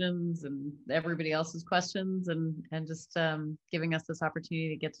questions and everybody else's questions and just giving us this opportunity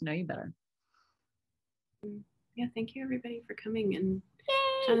to get to know you better. Yeah, thank you everybody for coming, and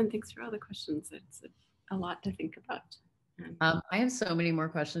Shannon, thanks for all the questions. It's a lot to think about. I have so many more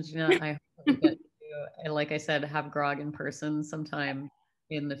questions, Gina. I hope we get to like I said, have grog in person sometime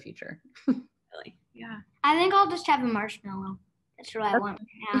in the future. Really? Yeah. I think I'll just have a marshmallow. That's what I want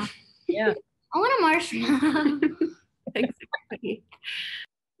right now. Yeah. I want a marshmallow. Exactly.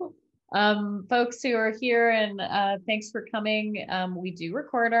 Folks who are here, and thanks for coming. We do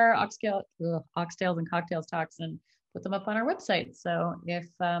record our oxtails and cocktails talks and put them up on our website. So if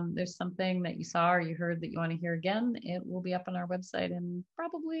there's something that you saw or you heard that you want to hear again, it will be up on our website in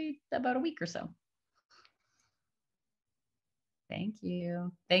probably about a week or so. Thank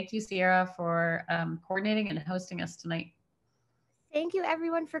you. Thank you, Sierra, for coordinating and hosting us tonight. Thank you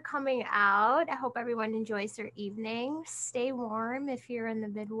everyone for coming out. I hope everyone enjoys their evening. Stay warm if you're in the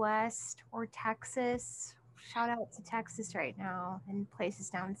Midwest or Texas. Shout out to Texas right now and places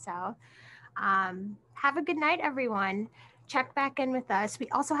down south. Have a good night, everyone. Check back in with us. We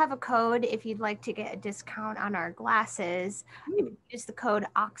also have a code if you'd like to get a discount on our glasses. If you use the code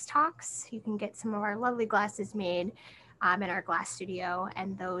OXTALKS, you can get some of our lovely glasses made in our glass studio,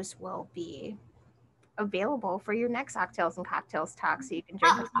 and those will be available for your next Oxtails and Cocktails talk, so you can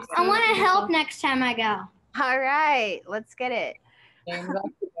drink. I want to help next time I go. All right, let's get it.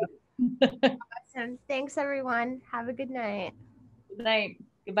 Awesome. Thanks, everyone. Have a good night. Good night.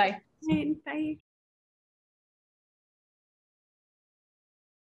 Goodbye. Bye.